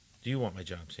 No. Do you want my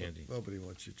job, Sandy? Nobody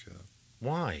wants your job.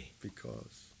 Why?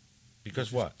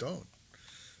 Because what? Don't.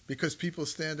 Because people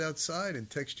stand outside and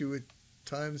text you at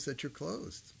times that you're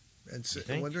closed and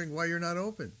wondering why you're not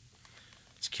open.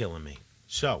 It's killing me.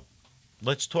 So,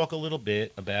 let's talk a little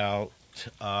bit about,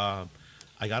 I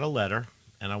got a letter,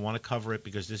 and I want to cover it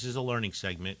because this is a learning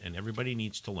segment, and everybody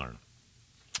needs to learn.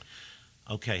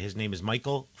 Okay, his name is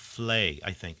Michael Fley,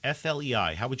 I think.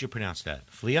 F-L-E-I. How would you pronounce that?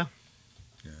 Flea? Yeah,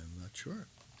 I'm not sure.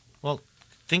 Well,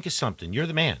 think of something. You're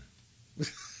the man.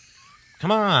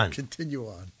 Come on. Continue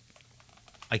on.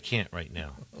 I can't right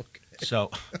now. Okay. So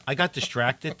I got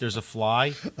distracted. There's a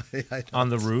fly on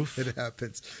the roof. It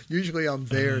happens. Usually I'm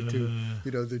there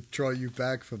to draw you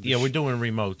back from the we're doing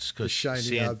remotes because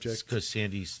shiny object. Because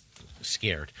Sandy's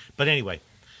scared. But anyway,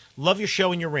 love your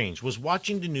show and your range. Was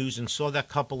watching the news and saw that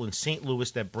couple in St.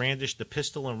 Louis that brandished the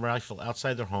pistol and rifle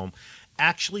outside their home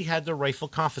actually had their rifle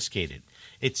confiscated.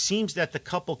 It seems that the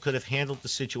couple could have handled the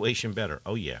situation better.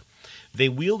 Oh, yeah. They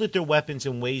wielded their weapons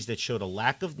in ways that showed a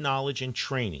lack of knowledge and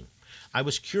training. I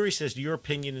was curious as to your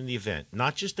opinion in the event,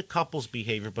 not just the couple's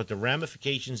behavior, but the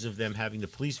ramifications of them having the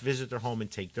police visit their home and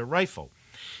take their rifle.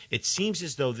 It seems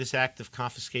as though this act of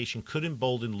confiscation could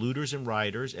embolden looters and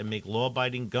rioters and make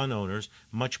law-abiding gun owners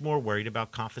much more worried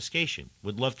about confiscation.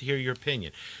 Would love to hear your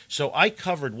opinion. So I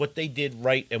covered what they did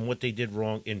right and what they did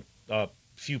wrong in a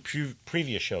few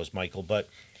previous shows, Michael. But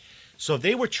so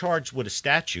they were charged with a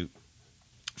statute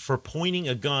for pointing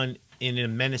a gun in a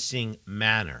menacing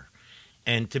manner.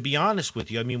 And to be honest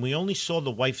with you, I mean, we only saw the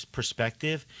wife's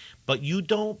perspective, but you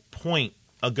don't point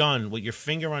a gun with your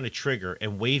finger on a trigger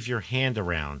and wave your hand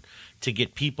around to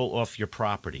get people off your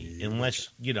property, unless,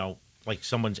 like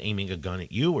someone's aiming a gun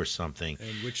at you or something.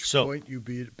 At which point you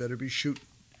better be shooting.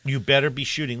 You better be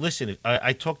shooting. Listen,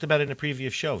 I talked about it in a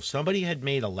previous show. If somebody had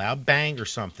made a loud bang or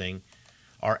something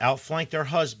or outflanked their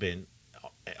husband,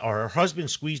 or her husband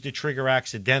squeezed the trigger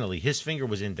accidentally. His finger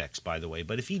was indexed, by the way.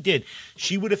 But if he did,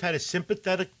 she would have had a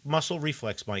sympathetic muscle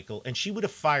reflex, Michael, and she would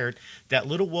have fired that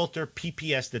little Walter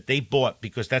PPS that they bought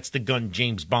because that's the gun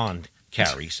James Bond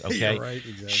carries, okay? You're right,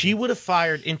 exactly. She would have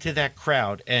fired into that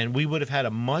crowd, and we would have had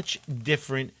a much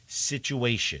different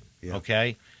situation,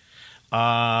 okay?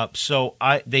 So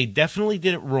they definitely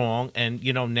did it wrong, and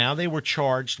now they were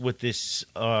charged with this,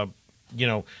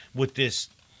 with this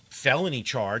felony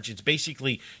charge. It's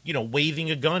basically waving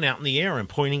a gun out in the air and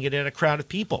pointing it at a crowd of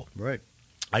people. Right.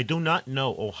 I do not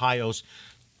know Ohio's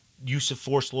use of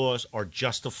force laws are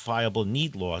justifiable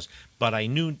need laws, but I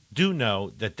do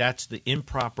know that that's the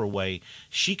improper way.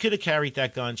 She could have carried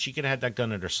that gun. She could have had that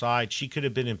gun at her side. She could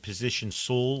have been in position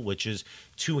sul, which is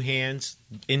two hands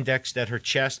indexed at her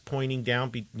chest, pointing down,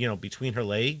 between her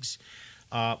legs,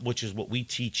 which is what we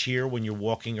teach here when you're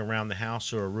walking around the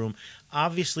house or a room.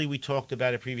 Obviously, we talked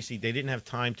about it previously. They didn't have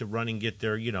time to run and get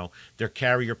their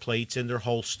carrier plates and their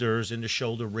holsters and their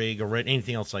shoulder rig or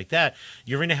anything else like that.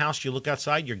 You're in a house, you look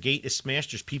outside, your gate is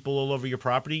smashed, there's people all over your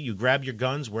property. You grab your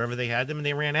guns wherever they had them, and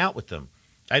they ran out with them.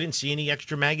 I didn't see any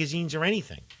extra magazines or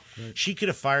anything. Right. She could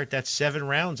have fired that 7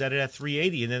 rounds out of that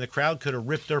 380, and then the crowd could have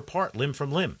ripped her apart limb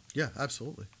from limb. Yeah,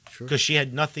 absolutely. Sure. Because she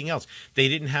had nothing else. They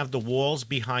didn't have the walls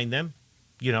behind them,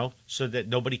 so that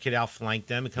nobody could outflank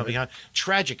them and come behind.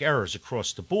 Tragic errors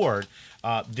across the board.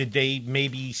 Did they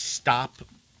maybe stop,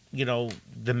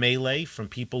 the melee from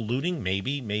people looting?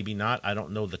 Maybe, maybe not. I don't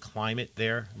know the climate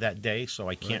there that day, so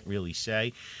I can't really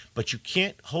say. But you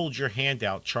can't hold your hand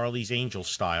out Charlie's Angel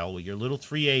style with your little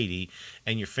 380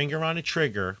 and your finger on a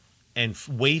trigger and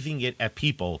waving it at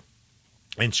people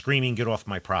and screaming, "Get off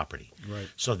my property." Right.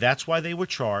 So that's why they were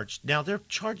charged. Now, their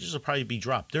charges will probably be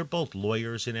dropped. They're both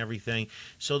lawyers and everything,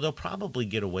 so they'll probably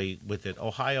get away with it.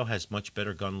 Ohio has much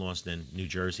better gun laws than New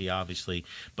Jersey, obviously,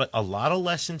 but a lot of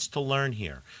lessons to learn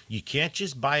here. You can't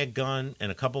just buy a gun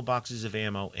and a couple boxes of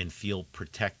ammo and feel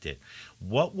protected.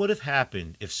 What would have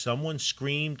happened if someone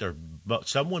screamed or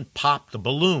someone popped the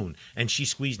balloon and she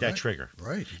squeezed that trigger?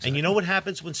 Right. Exactly. And you know what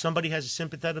happens when somebody has a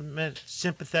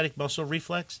sympathetic muscle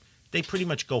reflex? They pretty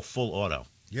much go full auto.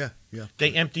 Yeah, yeah.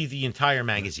 They empty the entire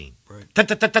magazine. Right.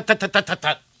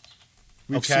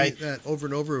 We've seen that over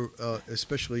and over,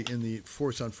 especially in the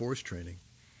force-on-force training.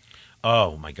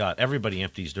 Oh, my God. Everybody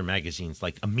empties their magazines,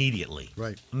 like, immediately.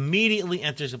 Right. Immediately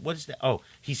enters it. What is that? Oh,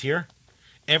 he's here?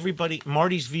 Everybody.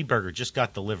 Marty's V-Burger just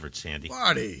got delivered, Sandy.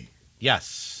 Marty.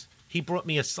 Yes. He brought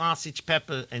me a sausage,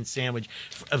 pepper, and sandwich.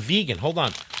 A vegan. Hold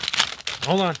on.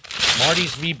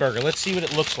 Marty's V-Burger. Let's see what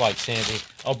it looks like, Sandy.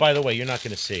 Oh, by the way, you're not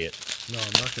going to see it. No,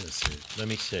 I'm not going to see it. Let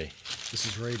me see. This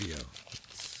is radio.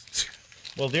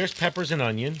 Well, there's peppers and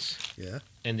onions. Yeah.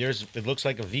 And it looks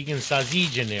like a vegan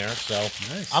sausage in there, so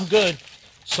nice. I'm good.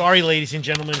 Sorry, ladies and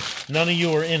gentlemen, none of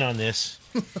you are in on this.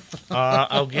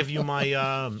 I'll give you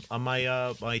my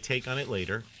my take on it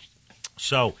later.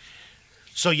 So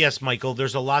yes, Michael,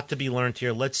 there's a lot to be learned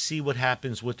here. Let's see what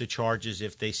happens with the charges,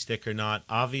 if they stick or not.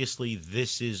 Obviously,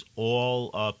 this is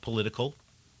all political,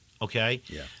 okay?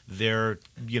 Yeah. They're,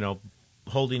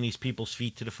 holding these people's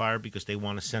feet to the fire because they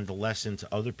want to send a lesson to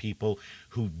other people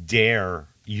who dare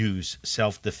use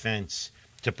self-defense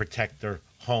to protect their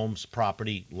homes,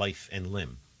 property, life, and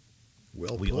limb.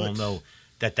 Well we put. all know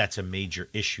that that's a major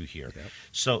issue here. Yep.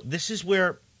 So this is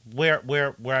where I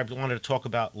wanted to talk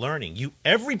about learning.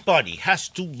 Everybody has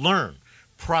to learn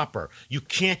proper. You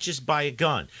can't just buy a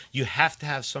gun. You have to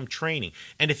have some training.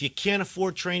 And if you can't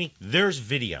afford training, there's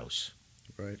videos.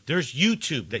 Right. There's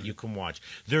YouTube that you can watch.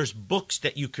 There's books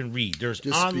that you can read. There's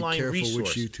just online be careful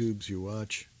resources. which YouTubes you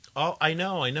watch. Oh, I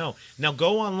know. Now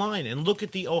go online and look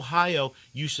at the Ohio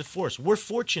use of force. We're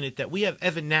fortunate that we have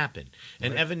Evan Knappen.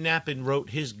 And Right. Evan Knappen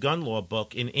wrote his gun law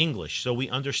book in English, so we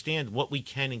understand what we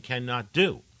can and cannot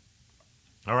do.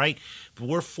 All right? But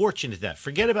we're fortunate that.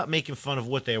 Forget about making fun of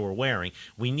what they were wearing.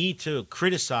 We need to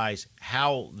criticize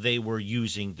how they were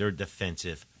using their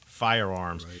defensive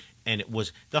firearms. Right. And it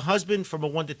was the husband from a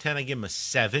 1 to 10, I give him a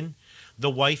 7.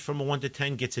 The wife from a 1 to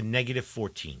 10 gets a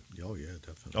 -14. Oh, yeah,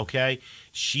 definitely. Okay?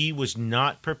 She was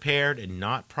not prepared and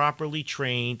not properly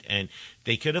trained, and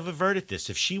they could have averted this.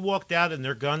 If she walked out and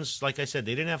their guns, like I said,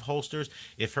 they didn't have holsters.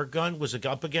 If her gun was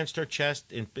up against her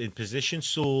chest in position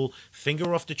sul,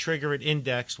 finger off the trigger at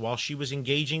index while she was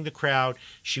engaging the crowd,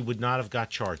 she would not have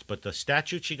got charged. But the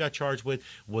statute she got charged with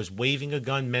was waving a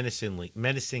gun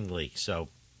menacingly. So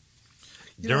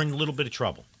they're in a little bit of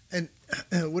trouble. And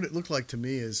what it looked like to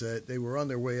me is that they were on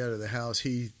their way out of the house.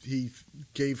 He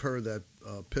gave her that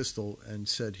pistol and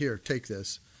said, "Here, take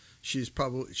this."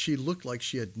 She looked like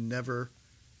she had never,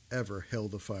 ever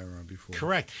held a firearm before.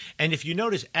 Correct. And if you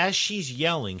notice, as she's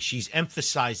yelling, she's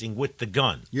emphasizing with the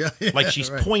gun. Yeah. Like she's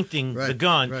right. pointing the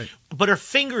gun, right. but her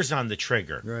finger's on the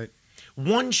trigger. Right.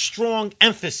 One strong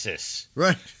emphasis.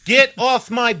 Right. Get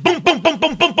off my boom, boom, boom,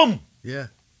 boom, boom, boom. Yeah.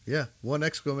 Yeah. One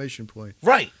exclamation point.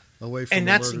 Right. away from And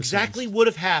the that's murder exactly scenes. what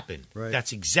have happened. Right.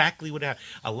 That's exactly what happened.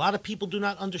 A lot of people do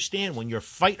not understand when your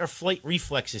fight or flight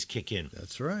reflexes kick in.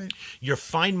 That's right. Your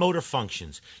fine motor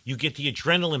functions. You get the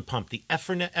adrenaline pump, the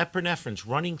epinephrines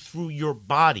running through your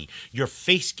body. Your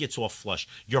face gets all flush.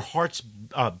 Your heart's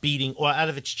beating out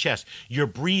of its chest. Your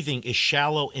breathing is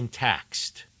shallow and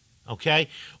taxed. Okay?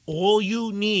 All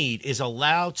you need is a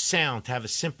loud sound to have a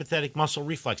sympathetic muscle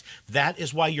reflex. That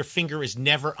is why your finger is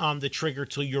never on the trigger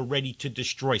till you're ready to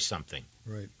destroy something.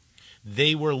 Right.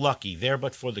 They were lucky there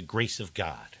but for the grace of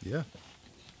God. Yeah.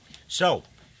 So,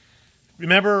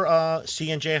 remember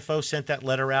CNJFO sent that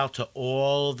letter out to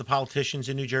all of the politicians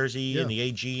in New Jersey and the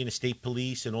AG and the state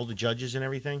police and all the judges and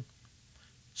everything?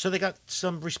 So they got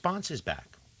some responses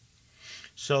back.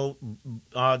 So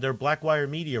their Blackwire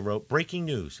Media wrote, breaking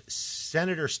news,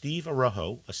 Senator Steve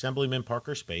Arrojo, Assemblyman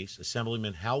Parker Space,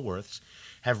 Assemblyman Hal Worths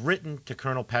have written to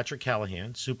Colonel Patrick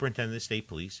Callahan, Superintendent of State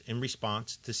Police, in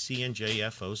response to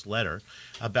CNJFO's letter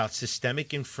about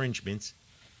systemic infringements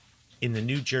in the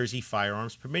New Jersey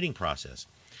firearms permitting process.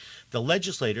 The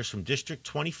legislators from District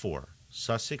 24,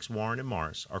 Sussex, Warren, and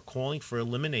Morris, are calling for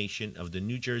elimination of the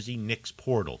New Jersey NICS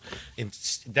portal. And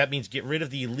that means get rid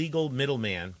of the illegal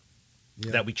middleman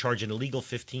that we charge an illegal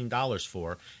 $15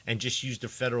 for and just use the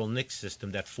federal NICS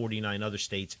system that 49 other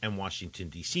states and Washington,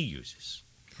 D.C. uses.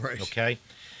 Right. Okay?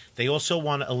 They also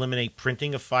want to eliminate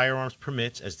printing of firearms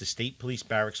permits as the state police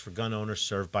barracks for gun owners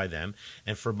served by them,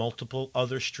 and for multiple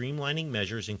other streamlining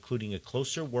measures, including a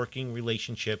closer working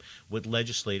relationship with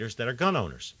legislators that are gun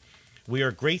owners. We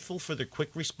are grateful for their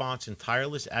quick response and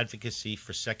tireless advocacy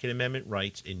for Second Amendment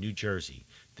rights in New Jersey.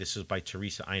 This is by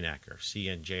Teresa Einacker,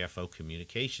 CNJFO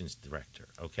Communications Director.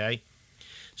 Okay?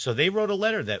 So they wrote a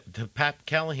letter to Pat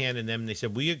Callahan and them, and they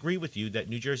said, we agree with you that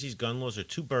New Jersey's gun laws are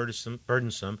too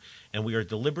burdensome, and we are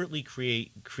deliberately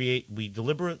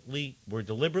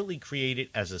deliberately created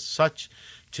as a such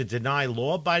to deny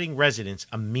law-abiding residents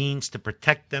a means to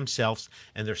protect themselves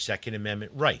and their Second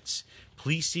Amendment rights.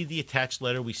 Please see the attached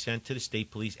letter we sent to the state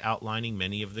police outlining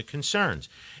many of the concerns.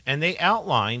 And they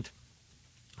outlined,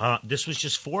 this was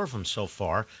just 4 of them so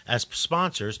far, as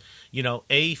sponsors.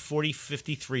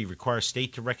 A4053 requires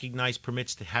state to recognize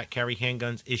permits to carry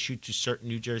handguns issued to certain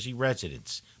New Jersey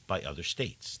residents by other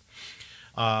states.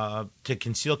 To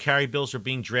conceal carry bills are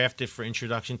being drafted for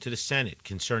introduction to the Senate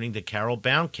concerning the Carol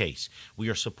Bound case. We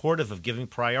are supportive of giving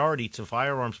priority to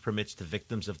firearms permits to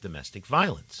victims of domestic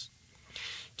violence.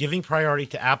 Giving priority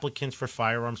to applicants for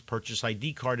firearms purchase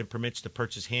ID card and permits to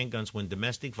purchase handguns when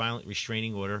domestic violent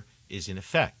restraining order is in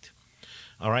effect.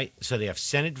 All right, so they have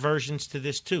Senate versions to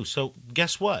this too. So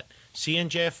guess what?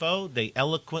 CNJFO, they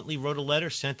eloquently wrote a letter,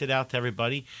 sent it out to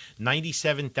everybody.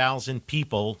 97,000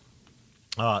 people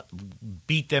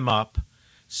beat them up,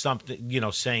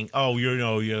 something, saying,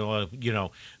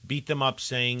 beat them up,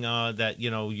 saying that,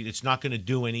 it's not going to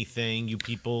do anything. You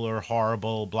people are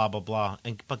horrible, blah, blah, blah.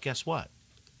 But guess what?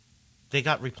 They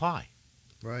got reply.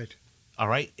 Right. All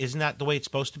right. Isn't that the way it's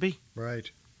supposed to be? Right.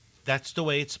 That's the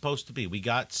way it's supposed to be. We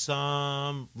got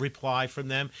some reply from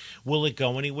them. Will it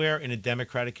go anywhere in a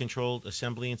Democratic-controlled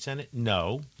Assembly and Senate?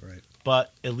 No. Right.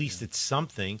 But at least it's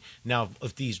something. Now,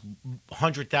 if these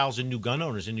 100,000 new gun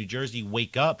owners in New Jersey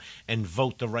wake up and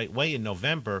vote the right way in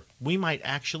November, we might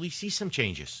actually see some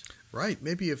changes. Right.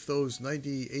 Maybe if those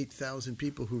 98,000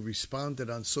 people who responded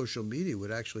on social media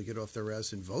would actually get off their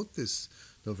ass and vote this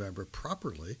November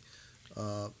properly,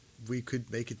 we could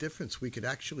make a difference. We could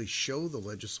actually show the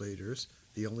legislators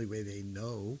the only way they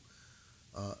know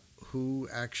who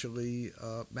actually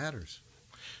matters.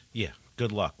 Yeah,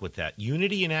 good luck with that.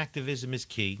 Unity and activism is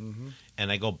key. Mm-hmm.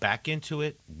 And I go back into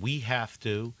it. We have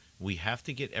to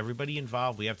get everybody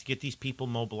involved. We have to get these people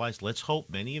mobilized. Let's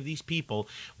hope many of these people,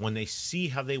 when they see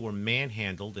how they were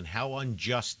manhandled and how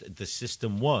unjust the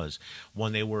system was,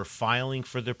 when they were filing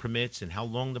for their permits and how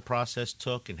long the process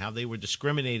took and how they were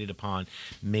discriminated upon,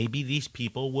 maybe these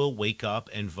people will wake up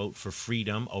and vote for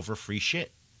freedom over free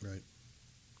shit. Right.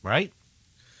 Right?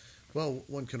 Well,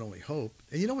 one can only hope.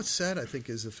 And you know what's sad, I think,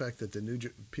 is the fact that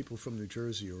the people from New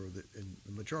Jersey, or the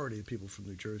majority of people from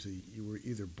New Jersey, you were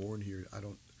either born here.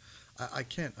 I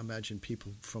can't imagine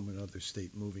people from another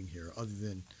state moving here, other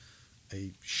than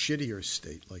a shittier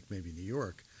state like maybe New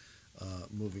York,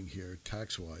 moving here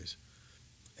tax-wise.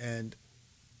 And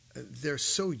they're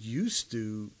so used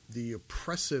to the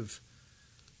oppressive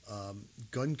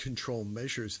gun control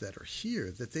measures that are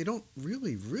here that they don't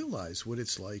really realize what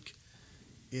it's like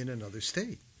in another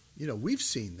state. We've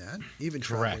seen that, even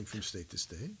traveling from state to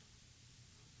state.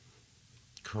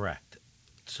 Correct.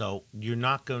 So you're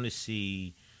not going to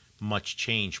see much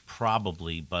change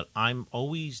probably, but I'm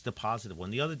always the positive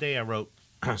one. The other day I wrote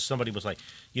somebody was like,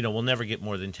 we'll never get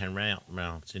more than 10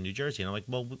 rounds in New Jersey. And I'm like,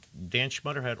 well, Dan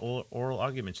Schmutter had oral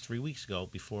arguments 3 weeks ago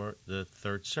before the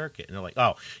Third Circuit. And they're like,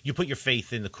 oh, you put your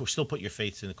faith in the court, still put your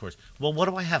faith in the courts. Well, what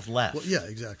do I have left? Well, yeah,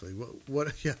 exactly.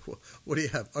 What do you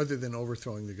have other than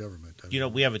overthrowing the government?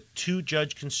 We have a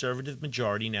 2-judge conservative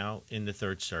majority now in the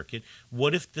Third Circuit.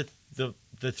 What if the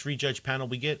 3-judge panel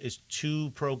we get is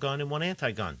 2 pro-gun and 1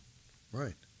 anti-gun?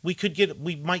 Right. We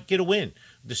might get a win.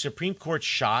 The Supreme Court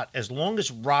shot, as long as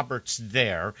Roberts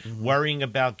there, worrying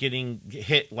about getting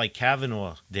hit like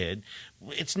Kavanaugh did,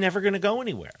 it's never going to go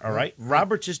anywhere, all right?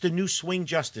 Roberts is the new swing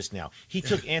justice now. He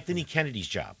took Anthony Kennedy's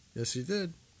job. Yes, he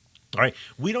did. All right?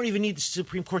 We don't even need the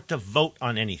Supreme Court to vote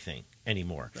on anything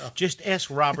anymore. No. Just ask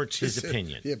Roberts his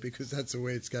opinion. Yeah, because that's the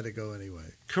way it's got to go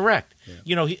anyway. Correct.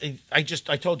 Yeah.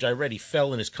 I told you I read he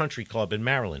fell in his country club in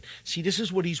Maryland. See, this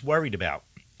is what he's worried about.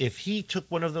 If he took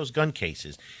one of those gun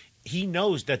cases, he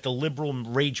knows that the liberal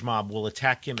rage mob will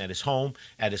attack him at his home,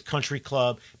 at his country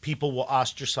club. People will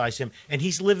ostracize him, and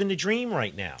he's living the dream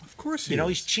right now. Of course he is.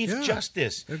 He's Chief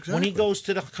Justice. Exactly. When he goes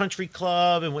to the country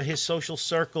club and with his social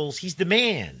circles, he's the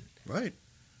man. Right.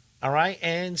 All right?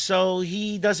 And so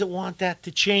he doesn't want that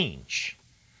to change.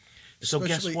 So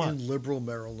Especially guess what? in liberal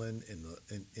Maryland, in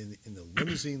the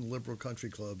limousine liberal country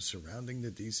clubs surrounding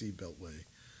the D.C. Beltway.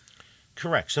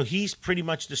 Correct. So he's pretty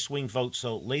much the swing vote.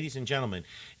 So, ladies and gentlemen,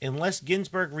 unless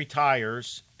Ginsburg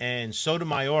retires and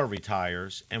Sotomayor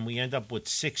retires and we end up with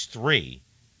 6-3,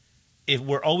 if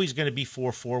we're always going to be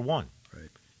 4-4-1. Right.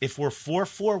 If we're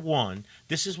 4-4-1,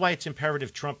 this is why it's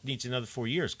imperative Trump needs another 4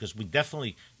 years, because we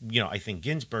definitely, I think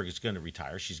Ginsburg is going to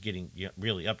retire. She's getting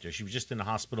really up there. She was just in the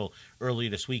hospital earlier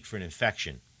this week for an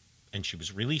infection, and she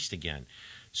was released again.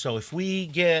 So if we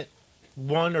get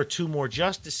 1 or 2 more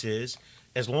justices,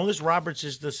 as long as Roberts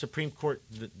is the Supreme Court,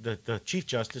 the Chief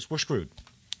Justice, we're screwed.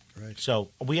 Right. So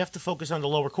we have to focus on the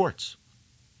lower courts.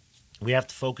 We have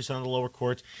to focus on the lower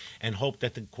courts and hope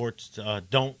that the courts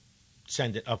don't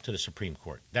send it up to the Supreme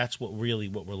Court. That's what we're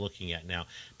looking at now,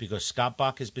 because Scott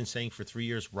Bach has been saying for 3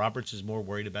 years Roberts is more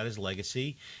worried about his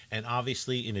legacy. And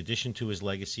obviously, in addition to his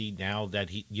legacy, now that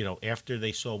he, after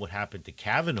they saw what happened to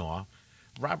Kavanaugh,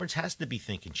 Roberts has to be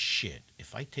thinking, shit,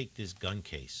 if I take this gun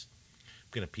case,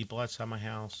 I'm going to have people outside my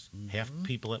house. Half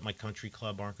people at my country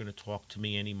club aren't going to talk to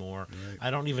me anymore. Right. I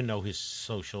don't even know his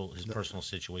personal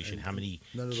situation, how many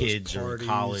kids are in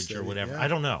college or whatever. I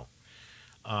don't know.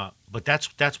 But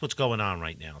that's what's going on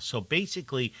right now. So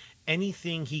basically,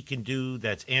 anything he can do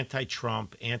that's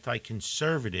anti-Trump,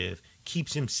 anti-conservative,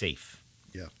 keeps him safe.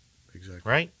 Yeah, exactly.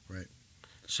 Right? Right.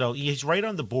 So he's right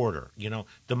on the border.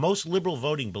 The most liberal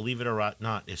voting, believe it or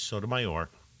not, is Sotomayor.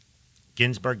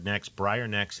 Ginsburg next, Breyer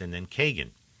next, and then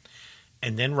Kagan.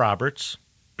 And then Roberts,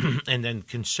 and then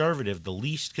conservative, the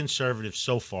least conservative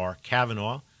so far,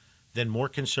 Kavanaugh, then more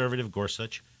conservative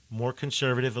Gorsuch, more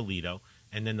conservative Alito,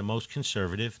 and then the most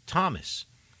conservative Thomas.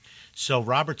 So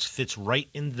Roberts fits right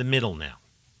in the middle now.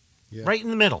 Yeah. Right in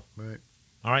the middle. Right.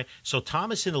 All right. So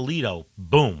Thomas and Alito,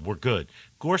 boom, we're good.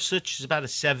 Gorsuch is about a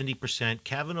 70%.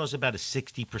 Kavanaugh's about a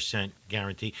 60%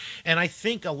 guarantee. And I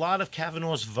think a lot of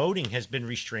Kavanaugh's voting has been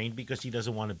restrained because he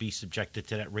doesn't want to be subjected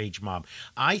to that rage mob.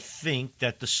 I think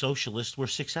that the socialists were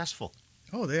successful.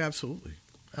 Oh, they absolutely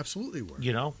were.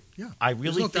 Yeah. I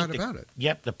really think doubt about it.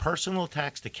 Yep, the personal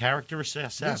attacks, the character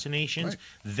assassinations,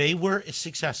 they were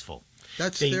successful.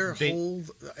 That's their whole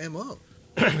MO.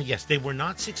 Yes, they were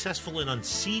not successful in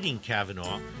unseating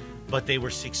Kavanaugh, but they were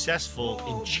successful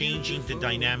in changing the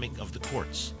dynamic of the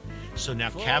courts. So now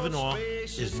Kavanaugh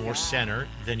is more center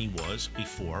than he was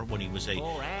before when he was a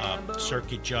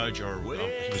circuit judge or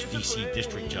he was D.C.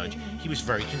 district judge. He was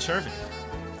very conservative.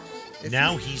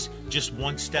 Now he's just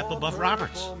one step above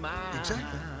Roberts.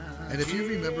 Exactly. And if you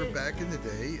remember back in the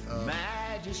day,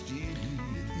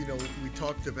 we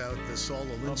talked about the Saul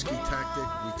Alinsky tactic.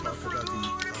 We talked about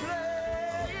the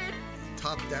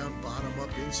top-down, bottom-up,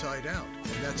 inside-out.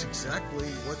 And that's exactly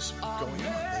what's going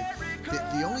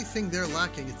on. The only thing they're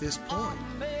lacking at this point,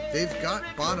 they've got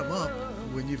bottom-up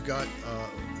when you've got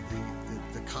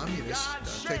the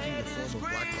communists taking the form of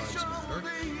Black Lives Matter,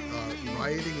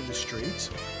 rioting in the streets.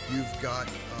 You've got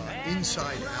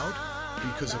inside-out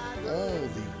because of all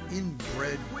the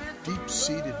inbred,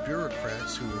 deep-seated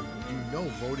bureaucrats who are,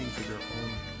 voting for their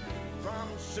own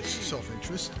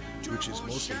self-interest, which is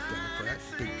mostly Democrat,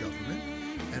 big government.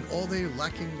 And all they're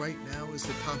lacking right now is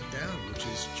the top-down, which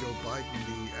is Joe Biden,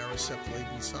 the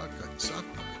Aristotle-laden sock puppet.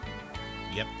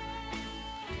 Yep.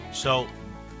 So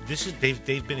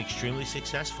they've been extremely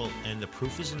successful, and the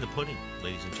proof is in the pudding,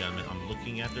 ladies and gentlemen. I'm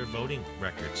looking at their voting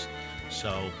records.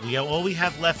 So all we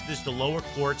have left is the lower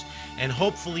courts, and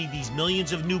hopefully these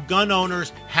millions of new gun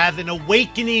owners have an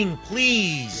awakening,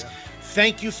 please. Yeah.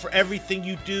 Thank you for everything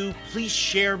you do. Please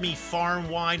share me far and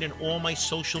wide in all my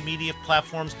social media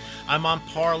platforms. I'm on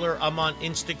Parler, I'm on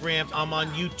Instagram, I'm on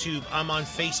YouTube, I'm on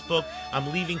Facebook, I'm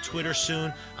leaving Twitter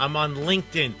soon, I'm on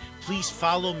LinkedIn. Please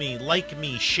follow me, like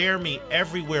me, share me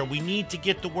everywhere. We need to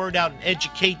get the word out and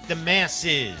educate the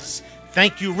masses.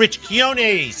 Thank you, Rich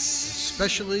Quiones.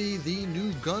 Especially the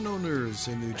new gun owners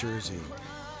in New Jersey.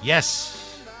 Yes.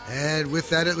 And with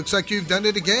that, it looks like you've done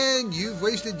it again. You've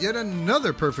wasted yet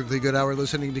another perfectly good hour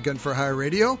listening to Gun for Hire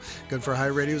Radio. Gun for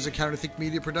Hire Radio is a Counterthink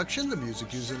media production. The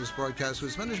music used in this broadcast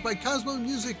was managed by Cosmo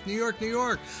Music, New York, New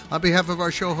York. On behalf of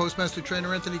our show host, Master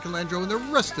Trainer Anthony Calandro, and the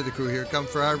rest of the crew here at Gun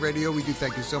for Hire Radio, we do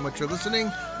thank you so much for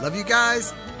listening. Love you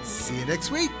guys. See you next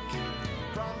week.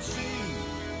 From sea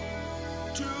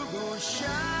to the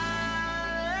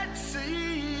shining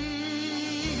sea.